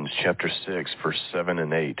 Galatians chapter 6, verse 7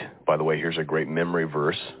 and 8. By the way, here's a great memory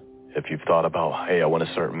verse. If you've thought about, hey, I want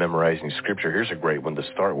to start memorizing Scripture, here's a great one to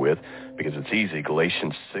start with because it's easy.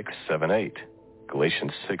 Galatians 6, 7, 8.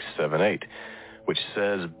 Galatians 6, 7, 8, which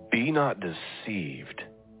says, "Be not deceived.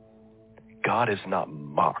 God is not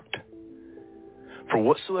mocked. For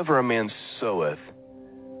whatsoever a man soweth,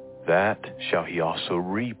 that shall he also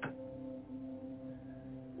reap.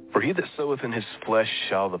 For he that soweth in his flesh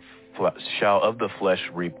shall of the flesh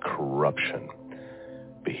reap corruption.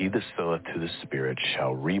 But he that soweth to the Spirit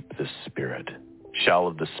shall reap the Spirit, shall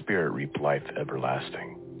of the Spirit reap life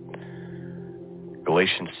everlasting."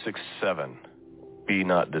 Galatians 6, 7, "Be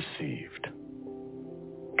not deceived.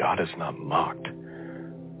 God is not mocked."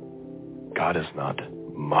 God is not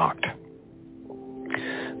mocked.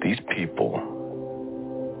 These people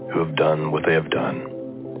who have done what they have done,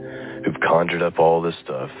 who've conjured up all this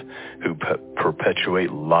stuff, who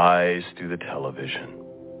perpetuate lies through the television,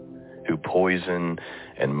 who poison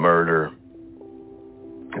and murder,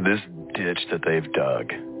 this ditch that they've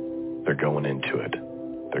dug, they're going into it.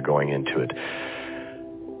 They're going into it.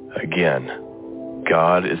 Again,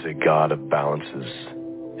 God is a God of balances,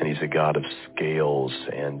 and he's a God of scales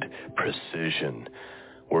and precision.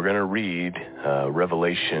 We're going to read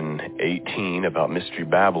Revelation 18 about Mystery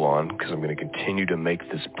Babylon, because I'm going to continue to make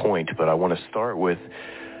this point, but I want to start with,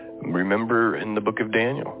 remember in the book of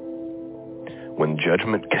Daniel, when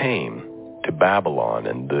judgment came to Babylon,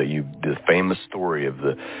 and the famous story of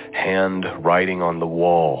the hand writing on the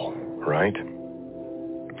wall, right?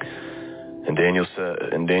 In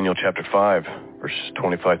Daniel chapter 5, verses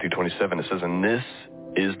 25 through 27, it says, "And this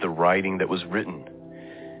is the writing that was written.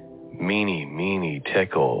 Mene,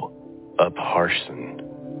 tekel, upharsin."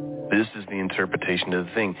 This is the interpretation of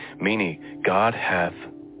the thing. Mene, God hath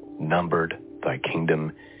numbered thy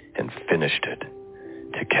kingdom and finished it.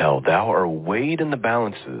 Tekel, thou art weighed in the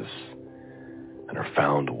balances and are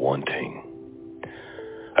found wanting.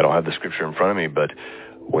 I don't have the scripture in front of me, but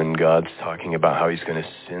when God's talking about how he's going to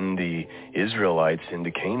send the Israelites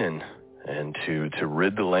into Canaan and to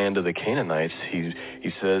rid the land of the Canaanites, he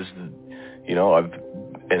says,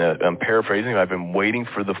 I'm paraphrasing, I've been waiting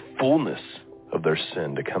for the fullness of their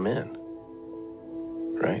sin to come in.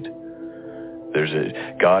 Right?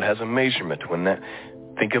 God has a measurement.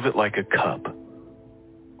 Think of it like a cup.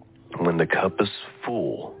 When the cup is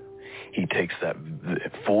full, he takes that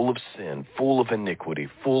full of sin, full of iniquity,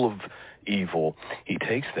 full of evil. He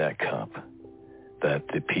takes that cup that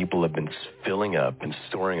the people have been filling up and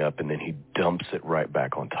storing up, and then he dumps it right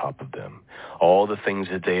back on top of them. All the things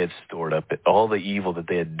that they had stored up, all the evil that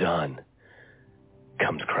they had done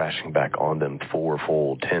comes crashing back on them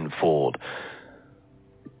fourfold, tenfold.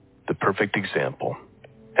 The perfect example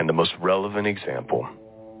and the most relevant example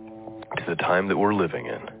to the time that we're living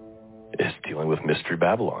in is dealing with Mystery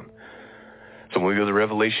Babylon. So when we go to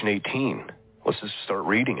Revelation 18, let's just start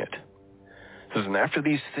reading it. It says, "And after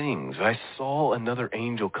these things, I saw another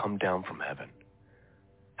angel come down from heaven,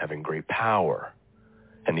 having great power,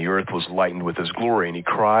 and the earth was lightened with his glory. And he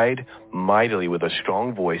cried mightily with a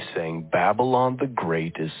strong voice, saying, Babylon the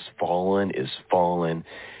Great is fallen, and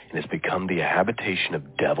has become the habitation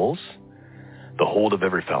of devils, the hold of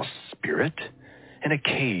every foul spirit, and a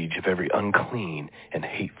cage of every unclean and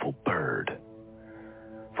hateful bird.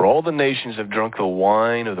 For all the nations have drunk the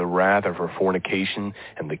wine of the wrath of her fornication,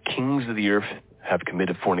 and the kings of the earth have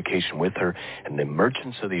committed fornication with her, and the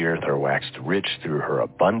merchants of the earth are waxed rich through her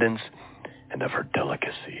abundance and of her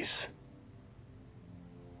delicacies."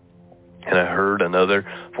 And I heard another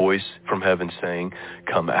voice from heaven saying,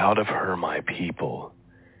 "Come out of her, my people,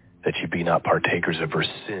 that ye be not partakers of her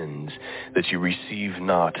sins, that ye receive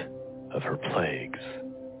not of her plagues.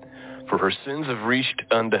 For her sins have reached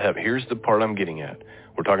unto heaven." Here's the part I'm getting at.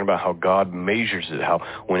 We're talking about how God measures it, how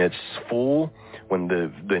when it's full, when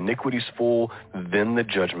the iniquity's full, then the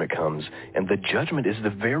judgment comes. And the judgment is the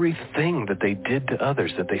very thing that they did to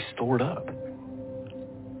others, that they stored up.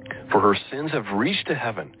 For her sins have reached to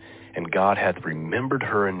heaven, and God hath remembered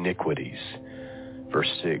her iniquities.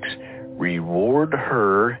 Verse 6, reward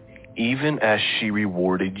her even as she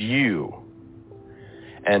rewarded you,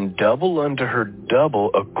 and double unto her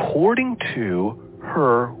double according to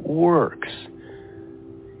her works.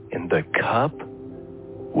 In the cup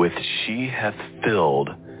which she hath filled,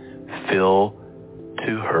 fill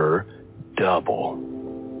to her double.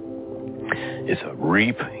 It's a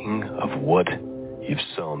reaping of what you've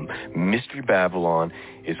sown. Mystery Babylon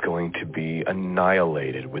is going to be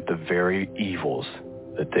annihilated with the very evils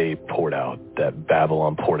that they poured out, that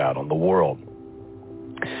Babylon poured out on the world.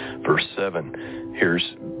 Verse 7,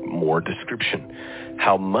 here's more description.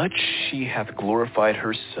 How much she hath glorified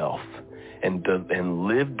herself and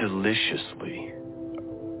lived deliciously.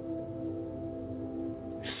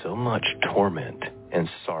 So much torment and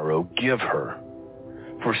sorrow give her.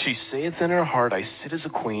 For she saith in her heart, I sit as a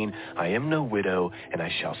queen, I am no widow, and I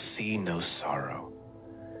shall see no sorrow.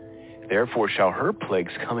 Therefore shall her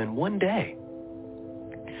plagues come in one day,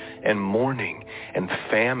 and mourning and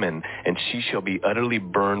famine, and she shall be utterly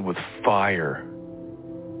burned with fire.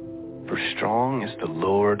 For strong is the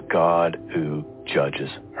Lord God who judges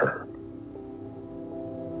her.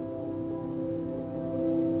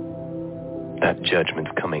 That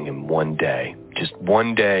judgment's coming in one day. Just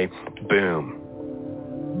one day, boom.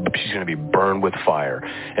 She's going to be burned with fire.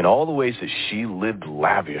 And all the ways that she lived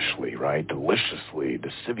lavishly, right? Deliciously,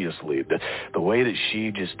 lasciviously. The way that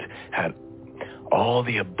she just had all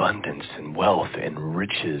the abundance and wealth and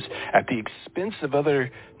riches at the expense of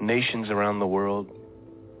other nations around the world,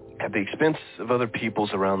 at the expense of other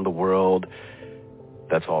peoples around the world,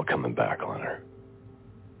 that's all coming back on her.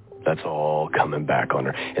 That's all coming back on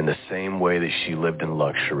her. In the same way that she lived in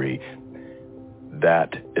luxury,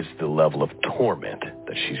 that is the level of torment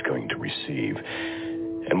that she's going to receive.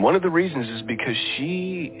 And one of the reasons is because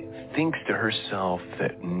she thinks to herself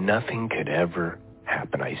that nothing could ever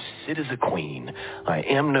happen. I sit as a queen. I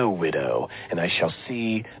am no widow, and I shall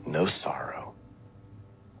see no sorrow.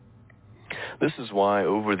 This is why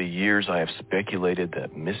over the years I have speculated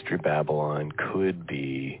that Mystery Babylon could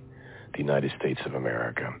be the United States of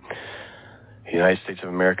America. The United States of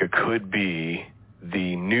America could be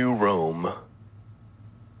the new Rome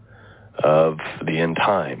of the end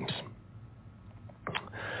times.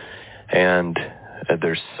 And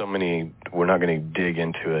there's so many, we're not going to dig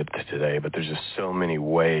into it today, but there's just so many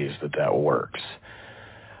ways that works.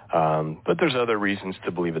 But there's other reasons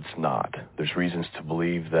to believe it's not. There's reasons to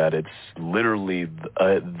believe that it's literally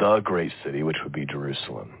the great city, which would be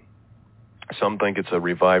Jerusalem. Some think it's a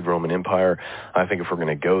revived Roman Empire. I think if we're going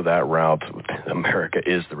to go that route, America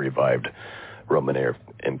is the revived Roman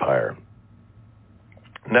Empire.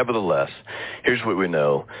 Nevertheless, here's what we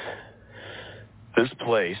know. This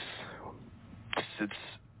place sits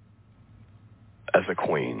as a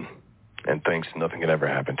queen and thinks nothing can ever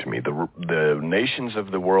happen to me. The nations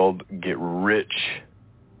of the world get rich,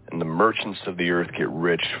 and the merchants of the earth get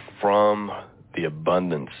rich from the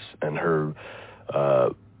abundance and her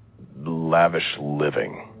lavish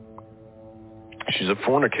living. She's a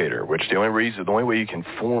fornicator, which the only way you can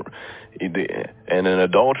and an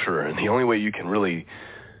adulterer, and the only way you can really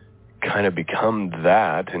kind of become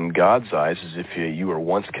that in God's eyes is if you were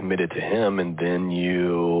once committed to him and then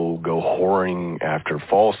you go whoring after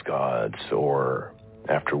false gods or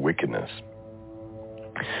after wickedness.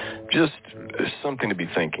 Just something to be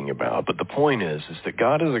thinking about. But the point is that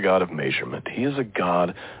God is a God of measurement. He is a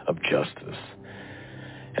God of justice.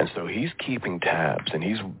 And so he's keeping tabs, and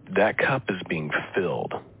that cup is being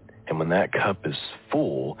filled. And when that cup is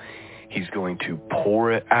full, he's going to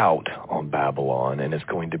pour it out on Babylon, and it's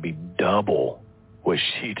going to be double what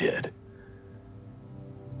she did.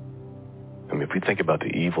 I mean, if we think about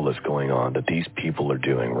the evil that's going on, that these people are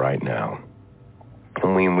doing right now, I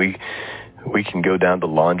mean, we can go down the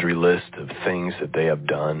laundry list of things that they have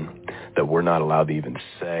done that we're not allowed to even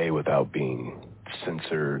say without being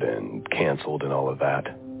censored and canceled and all of that.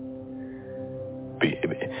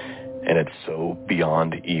 And it's so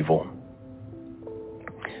beyond evil.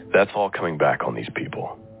 That's all coming back on these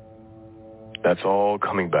people. That's all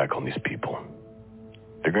coming back on these people.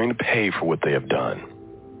 They're going to pay for what they have done.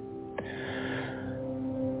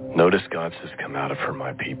 Notice God says, come out of her,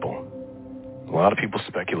 my people. A lot of people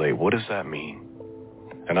speculate, what does that mean?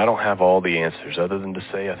 And I don't have all the answers other than to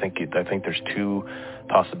say I think there's two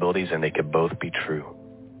possibilities and they could both be true.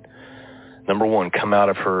 Number one, come out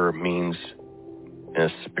of her means in a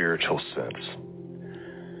spiritual sense,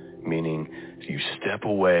 meaning you step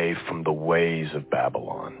away from the ways of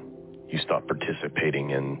Babylon. You stop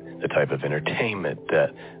participating in the type of entertainment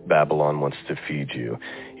that Babylon wants to feed you.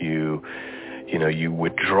 You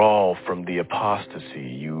withdraw from the apostasy.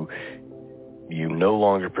 You no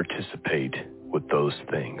longer participate with those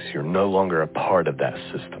things. You're no longer a part of that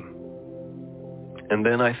system. And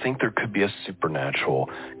then I think there could be a supernatural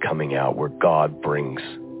coming out where God brings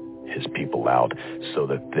his people out so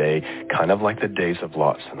that they, kind of like the days of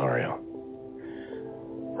Lot scenario,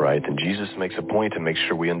 right? And Jesus makes a point to make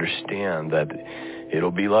sure we understand that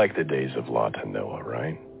it'll be like the days of Lot and Noah,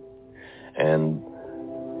 right? And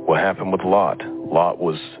what happened with Lot?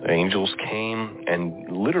 Angels came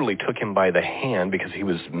and literally took him by the hand because he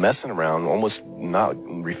was messing around, almost not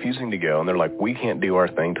refusing to go. And they're like, we can't do our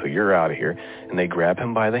thing till you're out of here. And they grab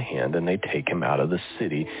him by the hand and they take him out of the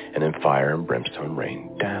city, and then fire and brimstone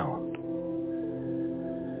rain down.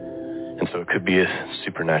 And so it could be a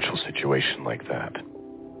supernatural situation like that.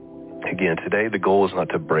 Again, today the goal is not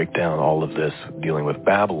to break down all of this dealing with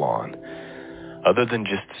Babylon, other than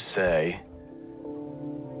just to say,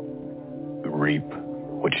 reap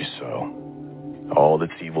what you sow. All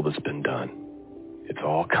that's evil that's been done, it's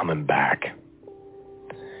all coming back.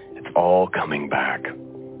 It's all coming back.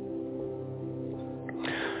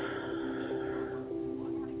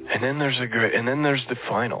 And then there's the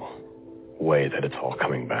final way that it's all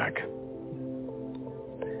coming back.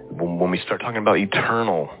 When we start talking about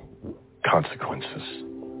eternal consequences,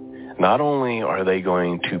 not only are they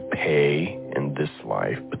going to pay in this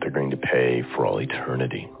life, but they're going to pay for all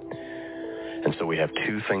eternity. And so we have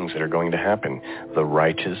two things that are going to happen. The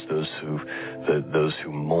righteous, those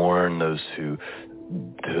who mourn, those who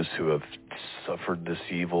have suffered this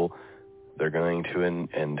evil, they're going to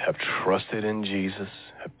and have trusted in Jesus,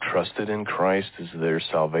 have trusted in Christ as their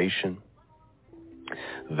salvation.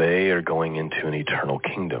 They are going into an eternal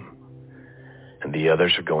kingdom. And the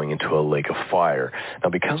others are going into a lake of fire.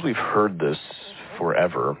 Now, because we've heard this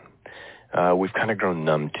forever, we've kind of grown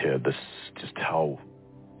numb to this, just how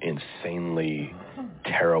insanely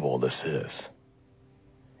terrible this is.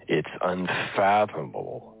 It's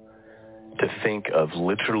unfathomable to think of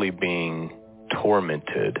literally being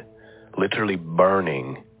tormented, literally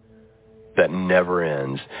burning, that never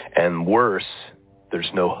ends. And worse, there's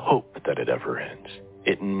no hope that it ever ends.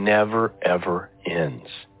 It never, ever ends.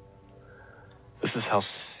 This is how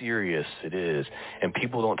serious it is. And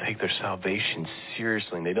people don't take their salvation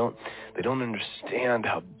seriously. And they don't understand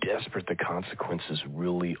how desperate the consequences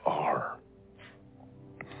really are.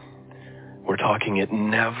 We're talking it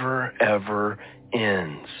never, ever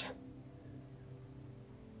ends.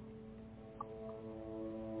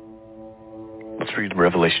 Let's read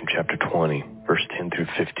Revelation chapter 20, verse 10 through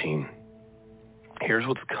 15. Here's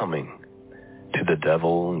what's coming to the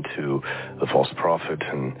devil and to the false prophet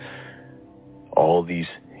and all these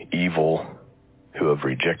evil who have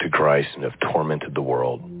rejected Christ and have tormented the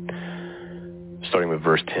world. Starting with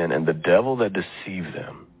verse 10, and the devil that deceived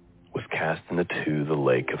them was cast into the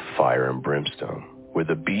lake of fire and brimstone, where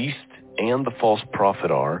the beast and the false prophet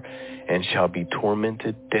are, and shall be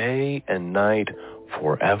tormented day and night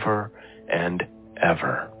forever and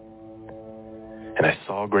ever. And I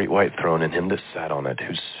saw a great white throne, and him that sat on it,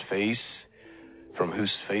 from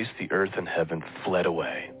whose face the earth and heaven fled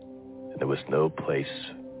away. And there was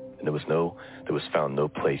found no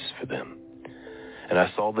place for them. And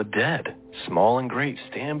I saw the dead, small and great,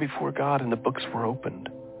 stand before God, and the books were opened.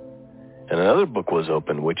 And another book was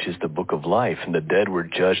opened, which is the book of life, and the dead were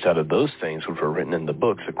judged out of those things which were written in the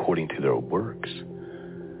books according to their works.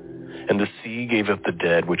 And the sea gave up the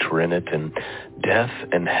dead which were in it, and death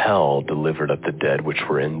and hell delivered up the dead which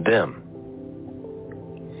were in them.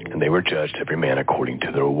 And they were judged every man according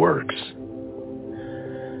to their works.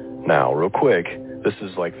 Now, real quick, this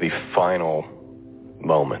is like the final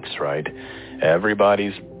moments, right?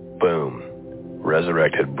 Everybody's, boom,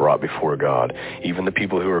 resurrected, brought before God. Even the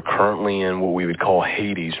people who are currently in what we would call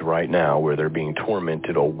Hades right now, where they're being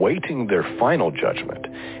tormented, awaiting their final judgment.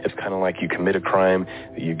 It's kind of like you commit a crime,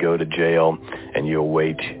 you go to jail, and you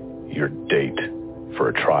await your date for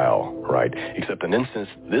a trial, right? Except in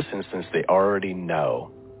this instance, they already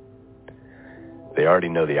know. They already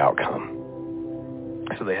know the outcome.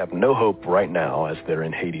 So they have no hope right now as they're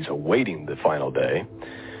in Hades awaiting the final day.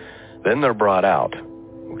 Then they're brought out,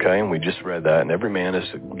 okay? And we just read that, and every man is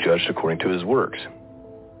judged according to his works.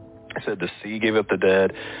 It said the sea gave up the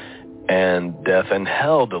dead, And death and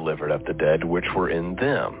hell delivered up the dead which were in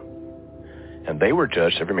them. And they were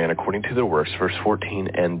judged, every man according to their works. Verse 14,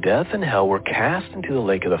 and death and hell were cast into the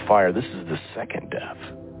lake of the fire. This is the second death.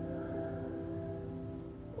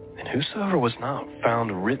 And whosoever was not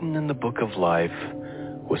found written in the book of life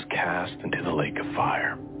was cast into the lake of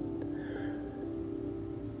fire.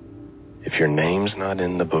 If your name's not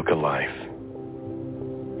in the book of life,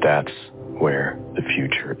 that's where the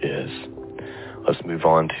future is. Let's move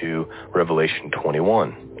on to Revelation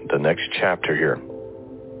 21, the next chapter here,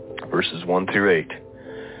 verses 1 through 8.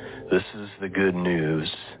 This is the good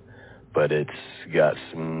news, but it's got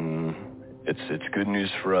some, it's good news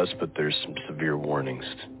for us, but there's some severe warnings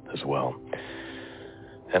as well.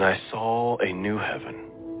 And I saw a new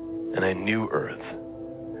heaven and a new earth.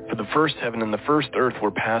 For the first heaven and the first earth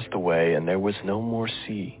were passed away, and there was no more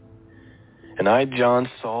sea. And I, John,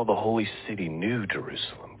 saw the holy city, New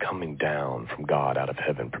Jerusalem, coming down from God out of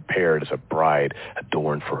heaven, prepared as a bride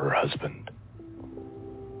adorned for her husband.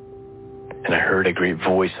 And I heard a great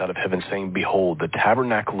voice out of heaven saying, behold, the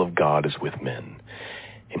tabernacle of God is with men,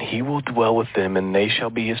 and he will dwell with them, and they shall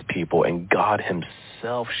be his people, and God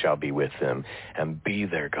himself shall be with them, and be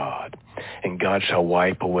their God. And God shall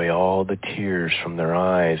wipe away all the tears from their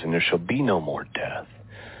eyes, and there shall be no more death,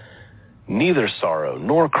 neither sorrow,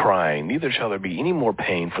 nor crying, neither shall there be any more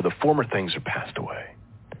pain, for the former things are passed away.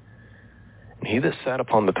 And he that sat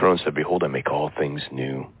upon the throne said, behold, I make all things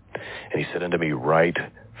new. And he said unto me, write,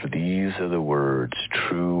 for these are the words,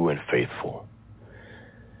 true and faithful.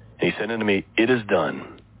 And he said unto me, it is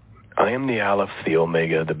done. I am the Aleph, the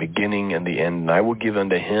Omega, the beginning and the end, and I will give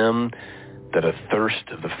unto him that hath thirst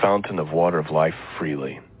of the fountain of water of life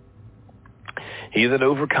freely. He that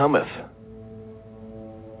overcometh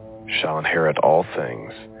shall inherit all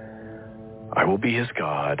things. I will be his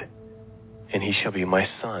God, and he shall be my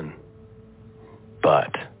son.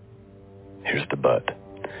 But, here's the but,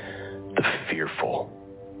 the fearful,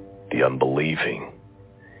 the unbelieving,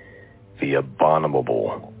 the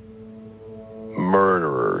abominable,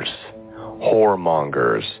 murderers,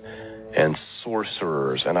 whoremongers, and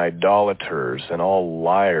sorcerers, and idolaters, and all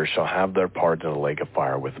liars shall have their part in the lake of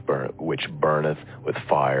fire which burneth with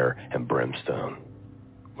fire and brimstone,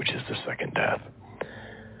 which is the second death.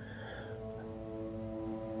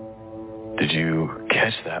 Did you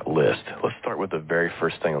catch that list? Let's start with the very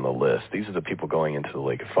first thing on the list. These are the people going into the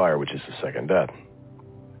lake of fire, which is the second death.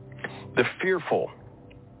 The fearful.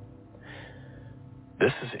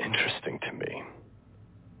 This is interesting to me.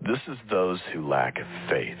 This is those who lack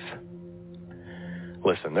faith.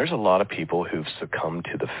 Listen, there's a lot of people who've succumbed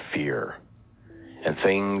to the fear. And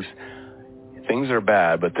things are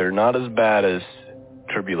bad, but they're not as bad as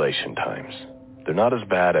tribulation times. They're not as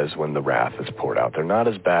bad as when the wrath is poured out. They're not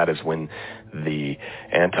as bad as when the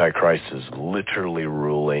Antichrist is literally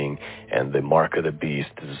ruling and the mark of the beast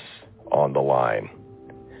is on the line.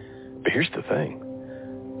 But here's the thing,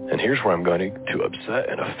 and here's where I'm going to upset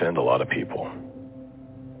and offend a lot of people.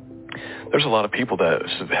 There's a lot of people that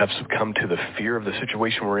have succumbed to the fear of the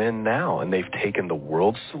situation we're in now, and they've taken the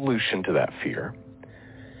world's solution to that fear,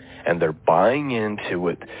 and they're buying into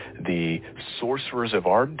what the sorcerers of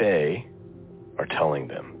our day are telling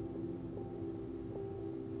them.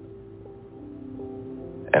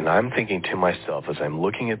 And I'm thinking to myself as I'm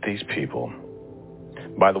looking at these people,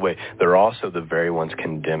 by the way, they're also the very ones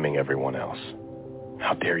condemning everyone else.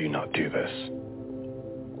 How dare you not do this?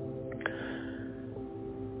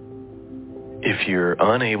 If you're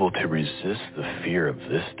unable to resist the fear of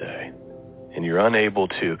this day, and you're unable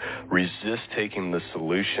to resist taking the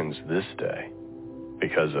solutions this day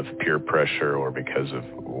because of peer pressure or because of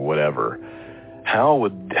whatever, how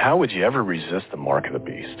would you ever resist the mark of the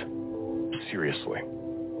beast? Seriously.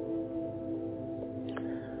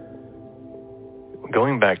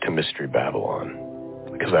 Going back to Mystery Babylon,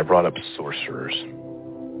 because I brought up sorcerers.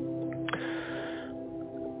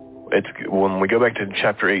 When we go back to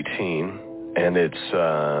chapter 18, and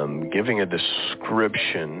it's giving a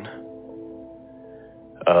description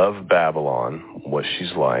of Babylon, what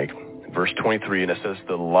she's like. Verse 23, and it says,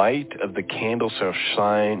 the light of the candle shall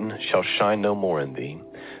shine no more in thee.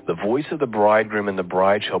 The voice of the bridegroom and the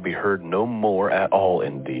bride shall be heard no more at all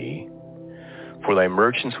in thee. For thy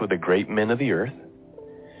merchants were the great men of the earth.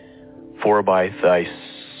 For by thy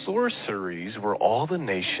sorceries were all the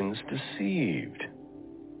nations deceived.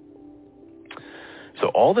 So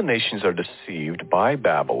all the nations are deceived by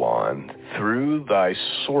Babylon through thy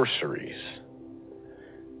sorceries.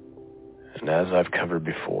 And as I've covered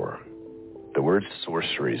before, the word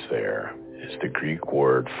sorceries there is the Greek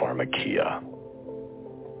word pharmakia.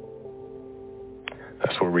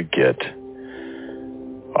 That's where we get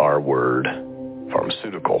our word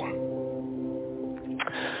pharmaceutical.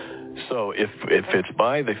 So if it's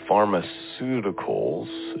by the pharmaceuticals,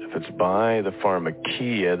 if it's by the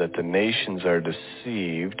pharmakia that the nations are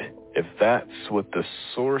deceived, if that's what the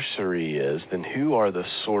sorcery is, then who are the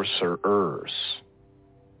sorcerers?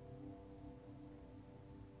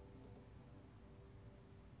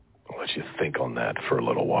 I'll let you think on that for a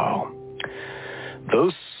little while.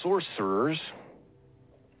 Those sorcerers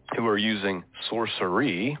who are using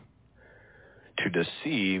sorcery to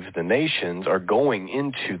deceive the nations are going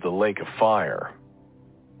into the lake of fire.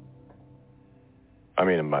 I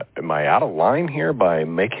mean, am I out of line here by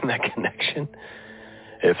making that connection?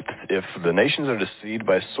 If the nations are deceived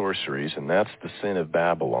by sorceries, and that's the sin of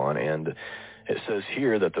Babylon, and it says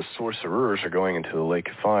here that the sorcerers are going into the lake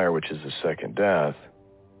of fire, which is the second death.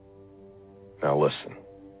 Now listen,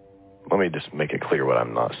 let me just make it clear what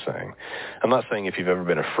I'm not saying. I'm not saying if you've ever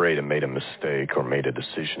been afraid and made a mistake or made a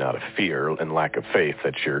decision out of fear and lack of faith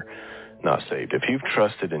that you're not saved. If you've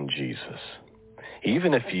trusted in Jesus,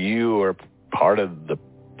 even if you are part of the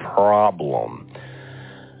problem,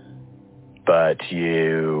 but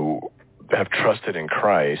you have trusted in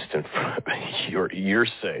Christ and you're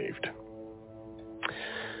saved.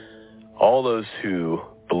 All those who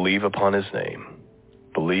believe upon his name,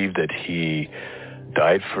 believe that he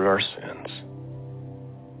died for our sins,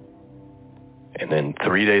 and then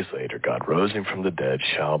 3 days later God rose him from the dead,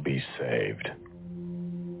 shall be saved.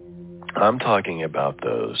 I'm talking about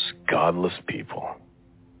those godless people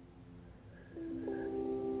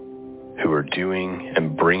who are doing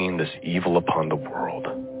and bringing this evil upon the world.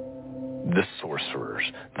 The sorcerers,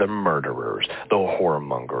 the murderers, the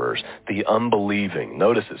whoremongers, the unbelieving.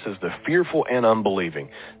 Notice it says the fearful and unbelieving.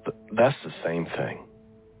 That's the same thing.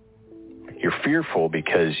 You're fearful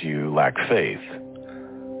because you lack faith.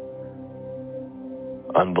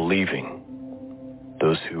 Unbelieving.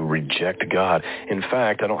 Those who reject God. In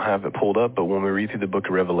fact, I don't have it pulled up, but when we read through the book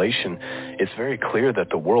of Revelation, it's very clear that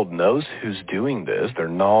the world knows who's doing this. They're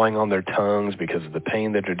gnawing on their tongues because of the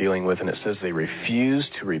pain that they're dealing with, and it says they refuse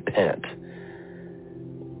to repent.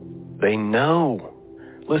 They know.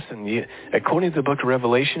 Listen, according to the book of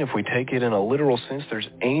Revelation, if we take it in a literal sense, there's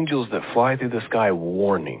angels that fly through the sky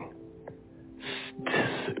warning,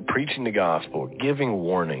 preaching the gospel, giving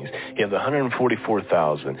warnings. You have the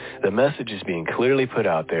 144,000. The message is being clearly put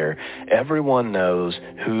out there. Everyone knows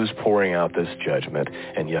who's pouring out this judgment,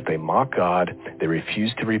 and yet they mock God. They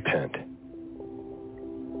refuse to repent.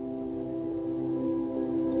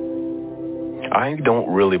 I don't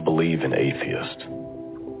really believe in atheists.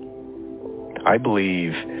 I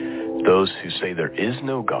believe those who say there is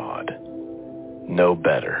no God know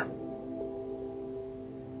better.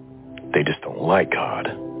 They just don't like God,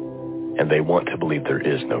 and they want to believe there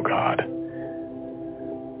is no God.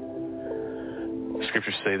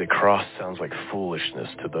 Scriptures say the cross sounds like foolishness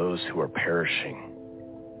to those who are perishing.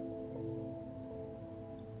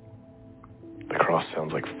 The cross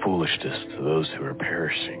sounds like foolishness to those who are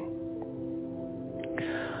perishing.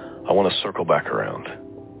 I want to circle back around,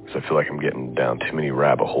 because I feel like I'm getting down too many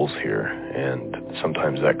rabbit holes here, and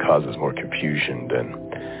sometimes that causes more confusion than...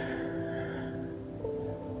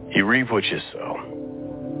 You reap what you sow.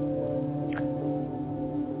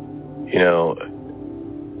 You know,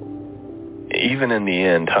 even in the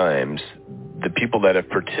end times, the people that have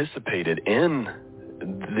participated in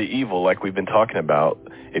the evil, like we've been talking about,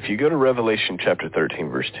 if you go to Revelation chapter 13,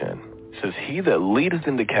 verse 10, it says, he that leadeth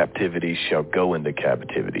into captivity shall go into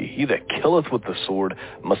captivity. He that killeth with the sword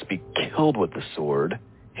must be killed with the sword.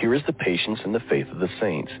 Here is the patience and the faith of the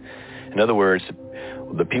saints. In other words,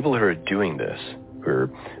 the people who are doing this, who are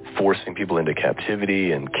forcing people into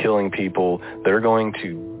captivity and killing people, they're going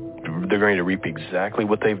to reap exactly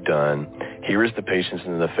what they've done. Here is the patience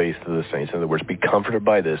and the faith of the saints. In other words, be comforted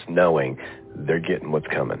by this, knowing they're getting what's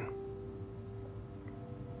coming.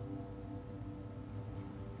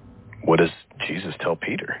 What does Jesus tell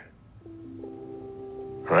Peter?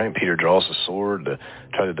 Right? Peter draws a sword to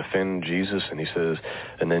try to defend Jesus, and he says,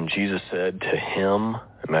 and then Jesus said to him,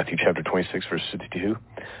 in Matthew chapter 26, verse 52,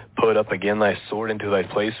 put up again thy sword into thy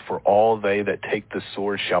place, for all they that take the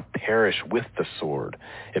sword shall perish with the sword.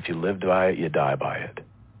 If you live by it, you die by it.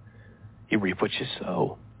 You reap what you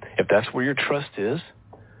sow. If that's where your trust is,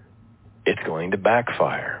 it's going to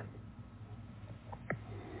backfire.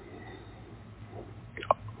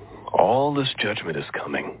 All this judgment is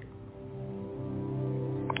coming.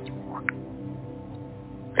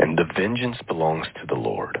 And the vengeance belongs to the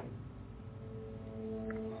Lord.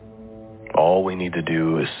 All we need to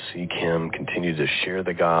do is seek him, continue to share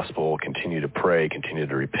the gospel, continue to pray, continue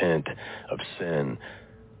to repent of sin,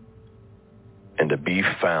 and to be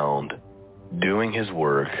found doing his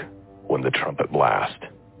work when the trumpet blasts.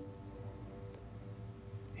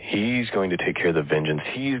 He's going to take care of the vengeance.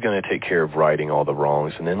 He's going to take care of righting all the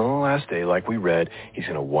wrongs. And then on the last day, like we read, he's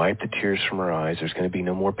going to wipe the tears from our eyes. There's going to be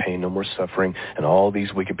no more pain, no more suffering. And all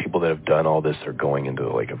these wicked people that have done all this are going into the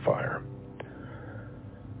lake of fire.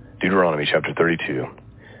 Deuteronomy chapter 32.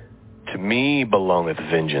 To me belongeth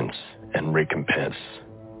vengeance and recompense.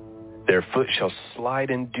 Their foot shall slide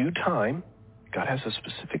in due time. God has a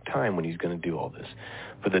specific time when he's going to do all this.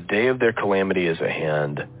 For the day of their calamity is at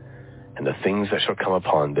hand, and the things that shall come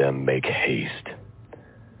upon them make haste.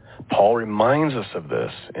 Paul reminds us of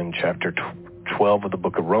this in chapter 12 of the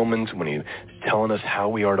book of Romans when he's telling us how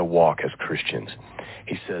we are to walk as Christians.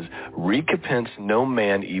 He says, recompense no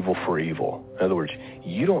man evil for evil. In other words,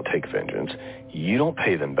 you don't take vengeance. You don't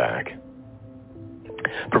pay them back.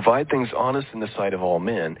 Provide things honest in the sight of all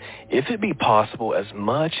men. If it be possible, as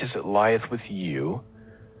much as it lieth with you,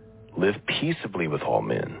 live peaceably with all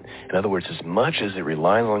men. In other words, as much as it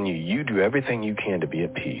relies on you, you do everything you can to be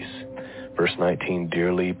at peace. Verse 19,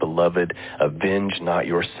 dearly beloved, avenge not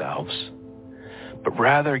yourselves, but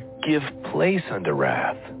rather give place unto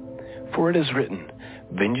wrath. For it is written,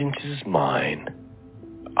 vengeance is mine,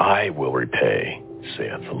 I will repay,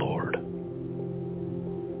 saith the Lord.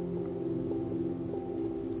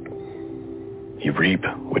 You reap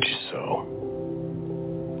what you sow.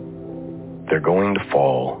 They're going to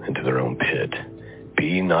fall into their own pit.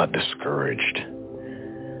 Be not discouraged.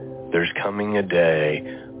 There's coming a day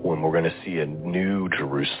when we're going to see a new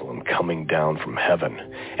Jerusalem coming down from heaven,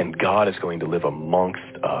 and God is going to live amongst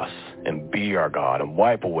us and be our God and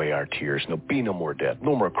wipe away our tears. There'll be no more death,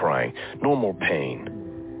 no more crying, no more pain.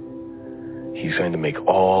 He's going to make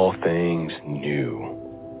all things new.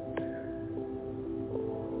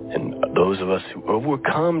 And those of us who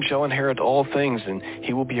overcome shall inherit all things, and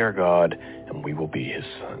he will be our God, and we will be his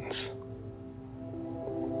sons.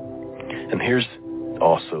 And here's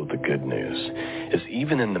also the good news, is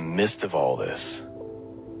even in the midst of all this,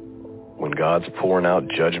 when God's pouring out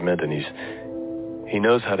judgment and he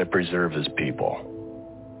knows how to preserve his people.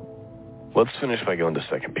 Let's finish by going to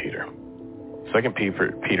 2 Peter. 2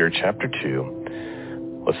 Peter chapter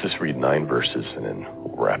 2. Let's just read 9 verses and then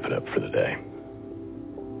we'll wrap it up for the day.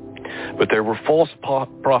 But there were false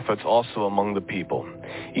prophets also among the people,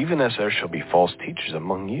 even as there shall be false teachers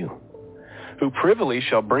among you, who privily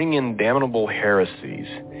shall bring in damnable heresies,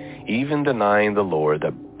 even denying the Lord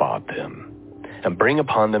that bought them, and bring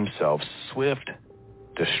upon themselves swift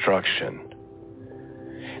destruction.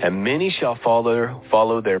 And many shall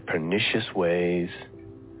follow their pernicious ways,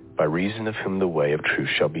 by reason of whom the way of truth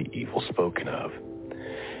shall be evil spoken of.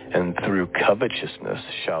 And through covetousness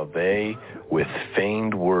shall they with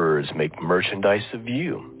feigned words make merchandise of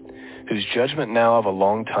you, whose judgment now of a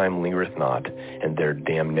long time lingereth not, and their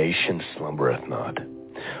damnation slumbereth not.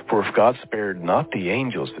 For if God spared not the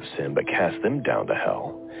angels that sinned, but cast them down to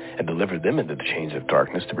hell, and delivered them into the chains of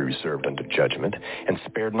darkness to be reserved unto judgment, and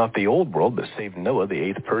spared not the old world, but saved Noah, the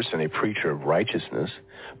 8th person, a preacher of righteousness,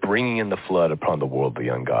 bringing in the flood upon the world the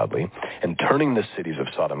ungodly, and turning the cities of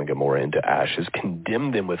Sodom and Gomorrah into ashes,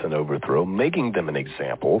 condemned them with an overthrow, making them an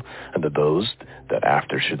example unto those that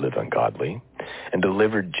after should live ungodly, and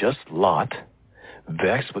delivered just Lot,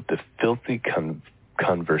 vexed with the filthy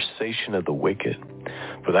conversation of the wicked.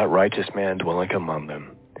 For that righteous man dwelling among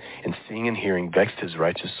them, and seeing and hearing vexed his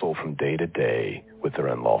righteous soul from day to day with their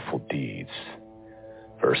unlawful deeds.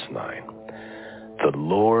 Verse 9. The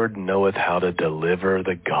Lord knoweth how to deliver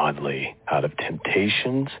the godly out of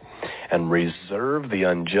temptations, and reserve the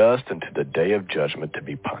unjust unto the day of judgment to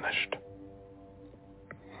be punished.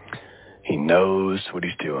 He knows what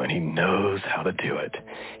he's doing. He knows how to do it.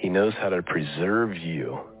 He knows how to preserve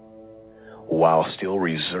you while still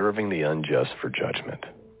reserving the unjust for judgment.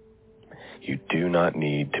 You do not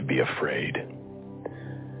need to be afraid.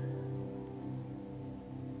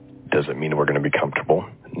 Does it mean we're going to be comfortable?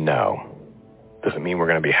 No. Does it mean we're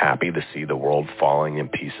going to be happy to see the world falling in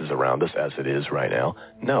pieces around us as it is right now?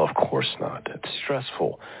 No, of course not. It's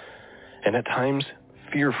stressful and at times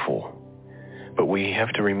fearful. But we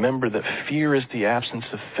have to remember that fear is the absence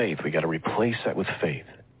of faith. We got to replace that with faith.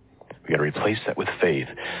 We got to replace that with faith.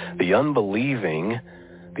 The unbelieving,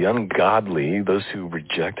 the ungodly, those who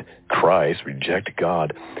reject Christ, reject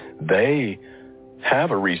God, they have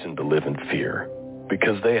a reason to live in fear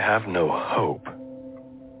because they have no hope.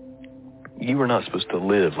 You are not supposed to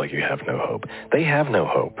live like you have no hope. They have no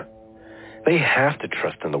hope. They have to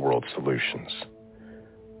trust in the world's solutions.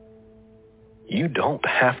 You don't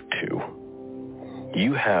have to.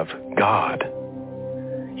 You have God.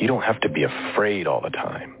 You don't have to be afraid all the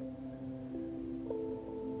time.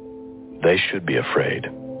 They should be afraid.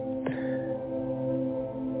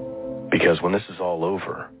 Because when this is all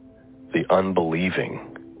over, the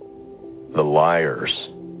unbelieving the liars,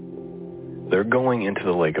 they're going into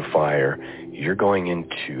the lake of fire. You're going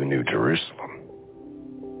into New Jerusalem.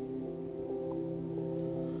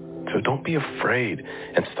 So don't be afraid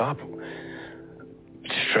and stop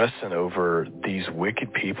stressing over these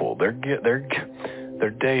wicked people. Their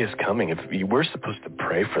day is coming. We're supposed to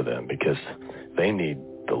pray for them because they need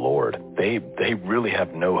the Lord. They really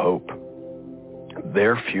have no hope.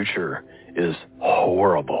 Their future is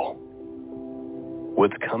horrible.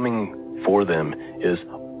 What's coming for them is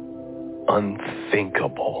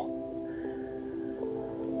unthinkable.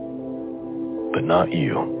 But not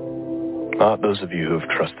you. Not those of you who have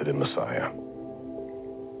trusted in Messiah.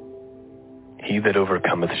 He that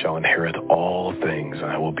overcometh shall inherit all things, and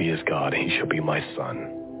I will be his God, and he shall be my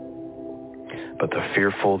son. But the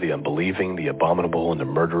fearful, the unbelieving, the abominable, and the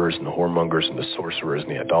murderers, and the whoremongers, and the sorcerers,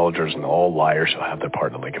 and the idolaters, and all liars shall have their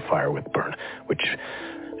part in the lake of fire which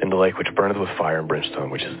burneth with fire and brimstone,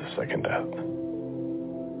 which is the second death.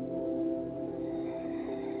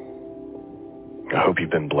 I hope you've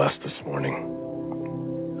been blessed this morning.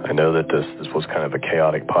 I know that this was kind of a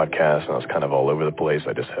chaotic podcast, and I was kind of all over the place.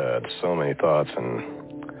 I just had so many thoughts and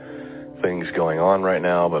things going on right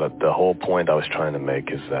now, but the whole point I was trying to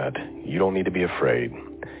make is that you don't need to be afraid.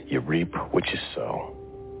 You reap what you sow.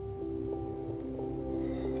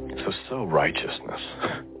 So sow righteousness,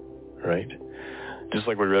 right? Just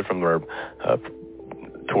like we read from our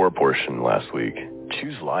Torah portion last week.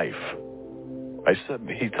 Choose life.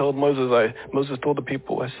 He told Moses told the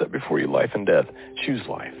people, I set before you life and death. Choose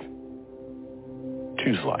life.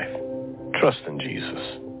 Choose life. Trust in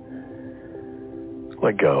Jesus.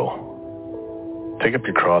 Let go. Take up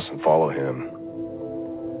your cross and follow him.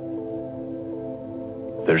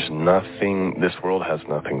 This world has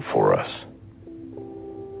nothing for us.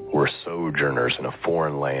 We're sojourners in a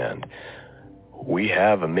foreign land. We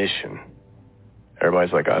have a mission.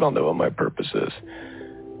 Everybody's like, I don't know what my purpose is.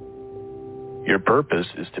 Your purpose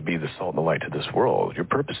is to be the salt and the light to this world. Your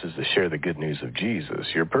purpose is to share the good news of Jesus.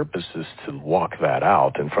 Your purpose is to walk that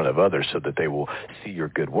out in front of others so that they will see your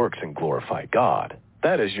good works and glorify God.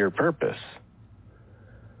 That is your purpose.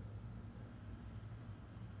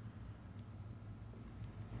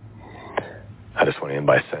 I just want to end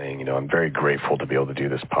by saying, I'm very grateful to be able to do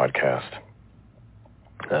this podcast.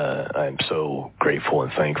 I'm so grateful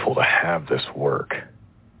and thankful to have this work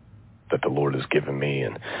that the Lord has given me,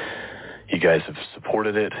 and you guys have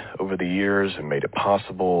supported it over the years and made it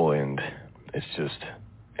possible, and it's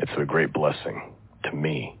a great blessing to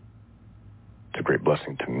me. It's a great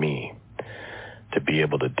blessing to me to be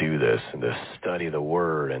able to do this and to study the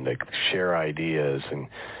Word and to share ideas, and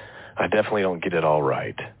I definitely don't get it all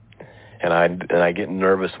right. And I get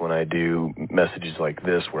nervous when I do messages like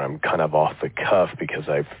this where I'm kind of off the cuff because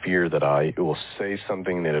I fear that I will say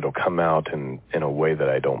something that it'll come out in a way that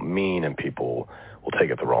I don't mean, and people will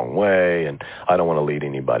take it the wrong way, and I don't want to lead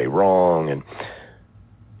anybody wrong, and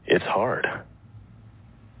it's hard.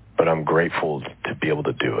 But I'm grateful to be able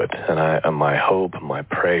to do it. And my hope and my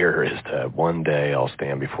prayer is that one day I'll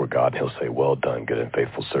stand before God and he'll say, well done, good and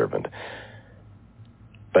faithful servant.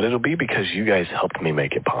 But it'll be because you guys helped me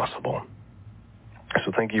make it possible.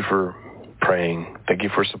 So thank you for praying. Thank you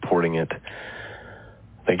for supporting it.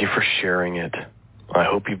 Thank you for sharing it. I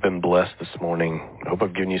hope you've been blessed this morning. I hope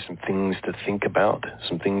I've given you some things to think about,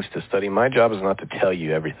 some things to study. My job is not to tell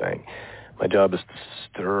you everything. My job is to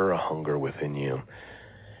stir a hunger within you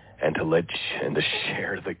and to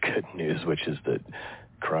share the good news, which is that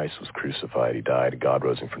Christ was crucified, he died, God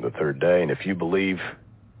rose him from the third day. And if you believe,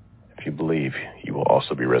 you will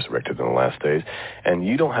also be resurrected in the last days. And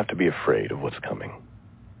you don't have to be afraid of what's coming,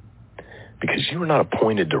 because you are not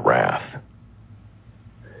appointed to wrath.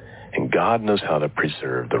 And God knows how to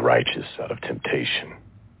preserve the righteous out of temptation.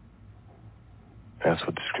 That's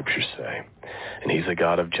what the scriptures say. And he's a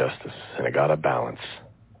God of justice and a God of balance.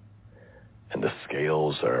 And the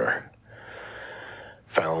scales are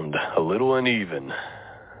found a little uneven,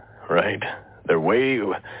 right?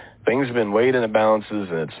 Things have been weighed in the balances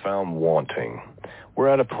and it's found wanting. We're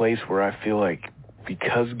at a place where I feel like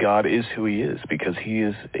because God is who he is, because he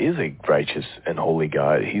is a righteous and holy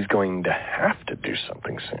God, he's going to have to do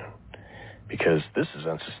something soon, because this is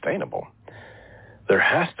unsustainable. There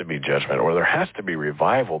has to be judgment, or there has to be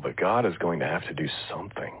revival, but God is going to have to do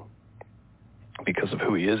something because of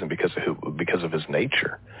who he is and because of his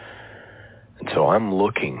nature. And so I'm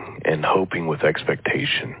looking and hoping with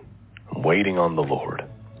expectation, waiting on the Lord.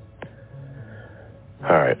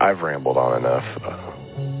 All right, I've rambled on enough.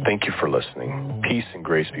 Thank you for listening. Peace and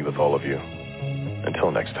grace be with all of you. Until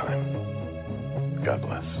next time, God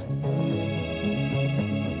bless.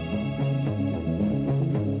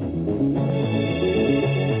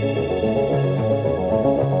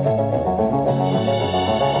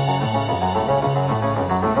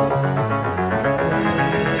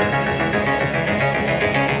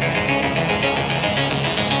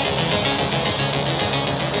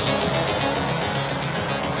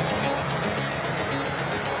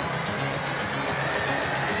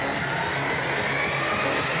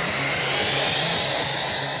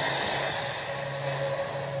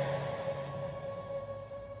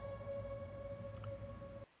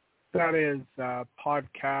 That is a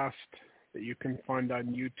podcast that you can find on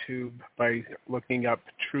YouTube by looking up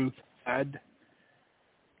Truth Fed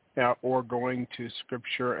or going to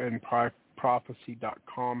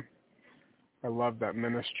scriptureandprophecy.com. I love that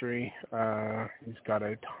ministry. He's got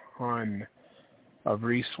a ton of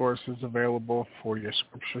resources available for your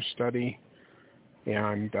scripture study.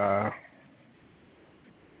 And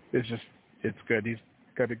it's good. He's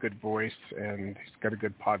got a good voice, and he's got a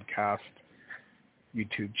good podcast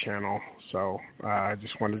YouTube channel. So I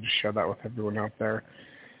just wanted to share that with everyone out there.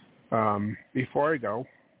 Before I go,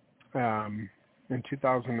 in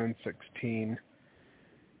 2016,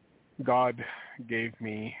 God gave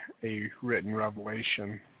me a written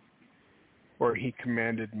revelation where he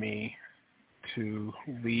commanded me to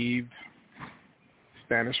leave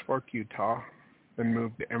Spanish Fork, Utah, and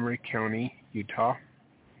move to Emery County, Utah.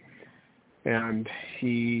 And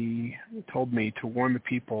he told me to warn the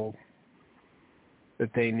people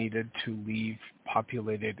that they needed to leave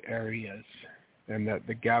populated areas and that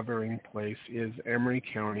the gathering place is Emery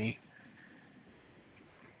County.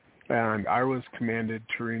 And I was commanded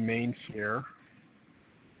to remain here.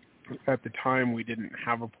 At the time, we didn't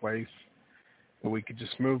have a place that we could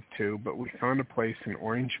just move to, but we found a place in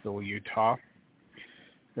Orangeville, Utah,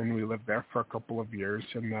 and we lived there for a couple of years.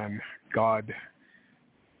 And then God,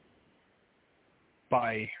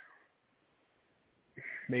 by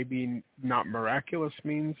maybe not miraculous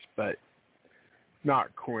means, but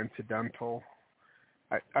not coincidental,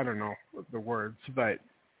 I don't know the words, but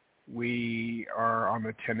we are on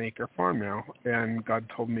a 10-acre farm now, and God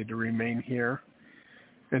told me to remain here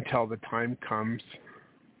until the time comes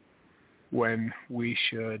when we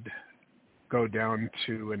should go down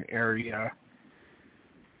to an area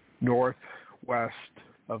northwest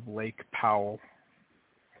of Lake Powell.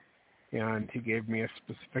 And he gave me a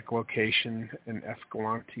specific location in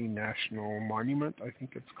Escalante National Monument, I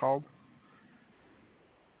think it's called.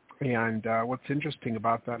 And what's interesting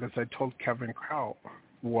about that is I told Kevin Kraut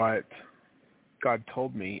what God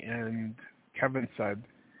told me, and Kevin said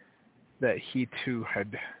that he too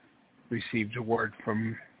had received a word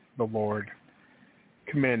from the Lord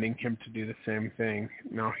commanding him to do the same thing.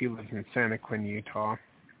 Now he lives in Santa Quinn, Utah.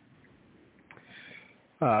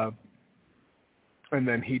 And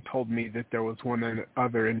then he told me that there was one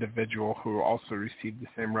other individual who also received the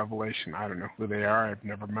same revelation. I don't know who they are. I've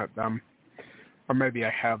never met them. Or maybe I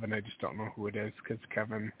have and I just don't know who it is, because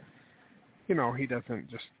Kevin, he doesn't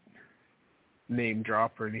just name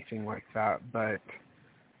drop or anything like that. But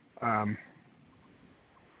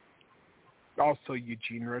also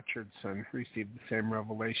Eugene Richardson received the same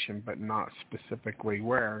revelation, but not specifically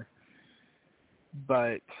where.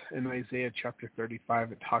 But in Isaiah chapter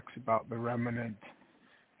 35, it talks about the remnant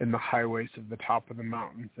in the highways of the top of the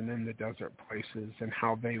mountains and in the desert places, and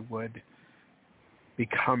how they would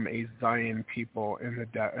become a Zion people in the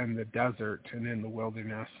desert and in the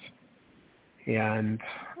wilderness. And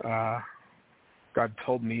God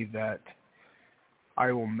told me that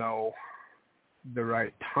I will know the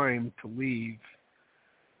right time to leave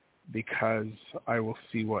because I will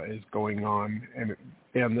see what is going on.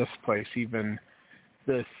 And this place, even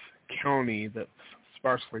this county that's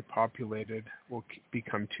sparsely populated, will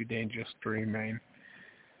become too dangerous to remain.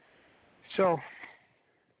 So,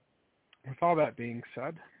 with all that being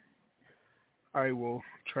said, I will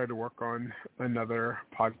try to work on another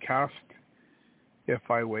podcast if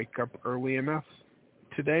I wake up early enough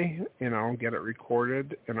today, and I'll get it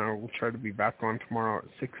recorded, and I will try to be back on tomorrow at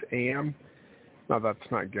 6 a.m. Now, that's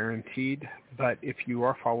not guaranteed, but if you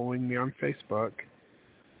are following me on Facebook,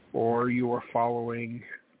 or you are following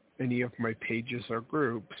any of my pages or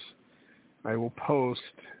groups, I will post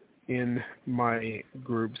in my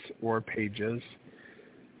groups or pages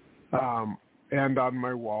and on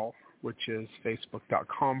my wall, which is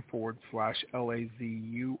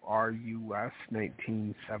facebook.com/LAZURUS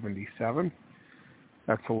 1977.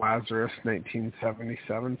 That's Lazarus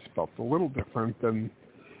 1977, spelled a little different than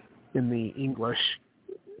in the English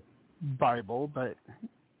Bible, but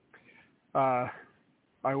I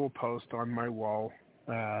will post on my wall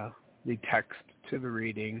the text to the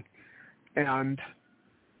reading and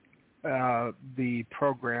the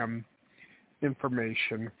program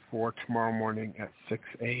information for tomorrow morning at 6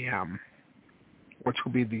 a.m., which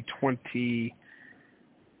will be the 29th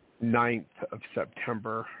of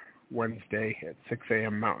September, Wednesday at 6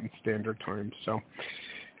 a.m. Mountain Standard Time. So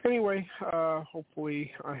anyway,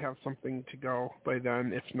 hopefully I have something to go by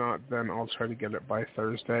then. If not, then I'll try to get it by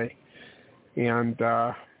Thursday. And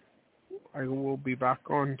I will be back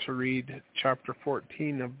on to read chapter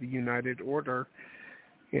 14 of the United Order.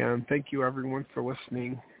 And thank you, everyone, for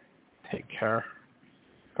listening. Take care.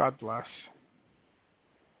 God bless.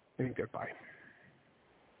 and goodbye.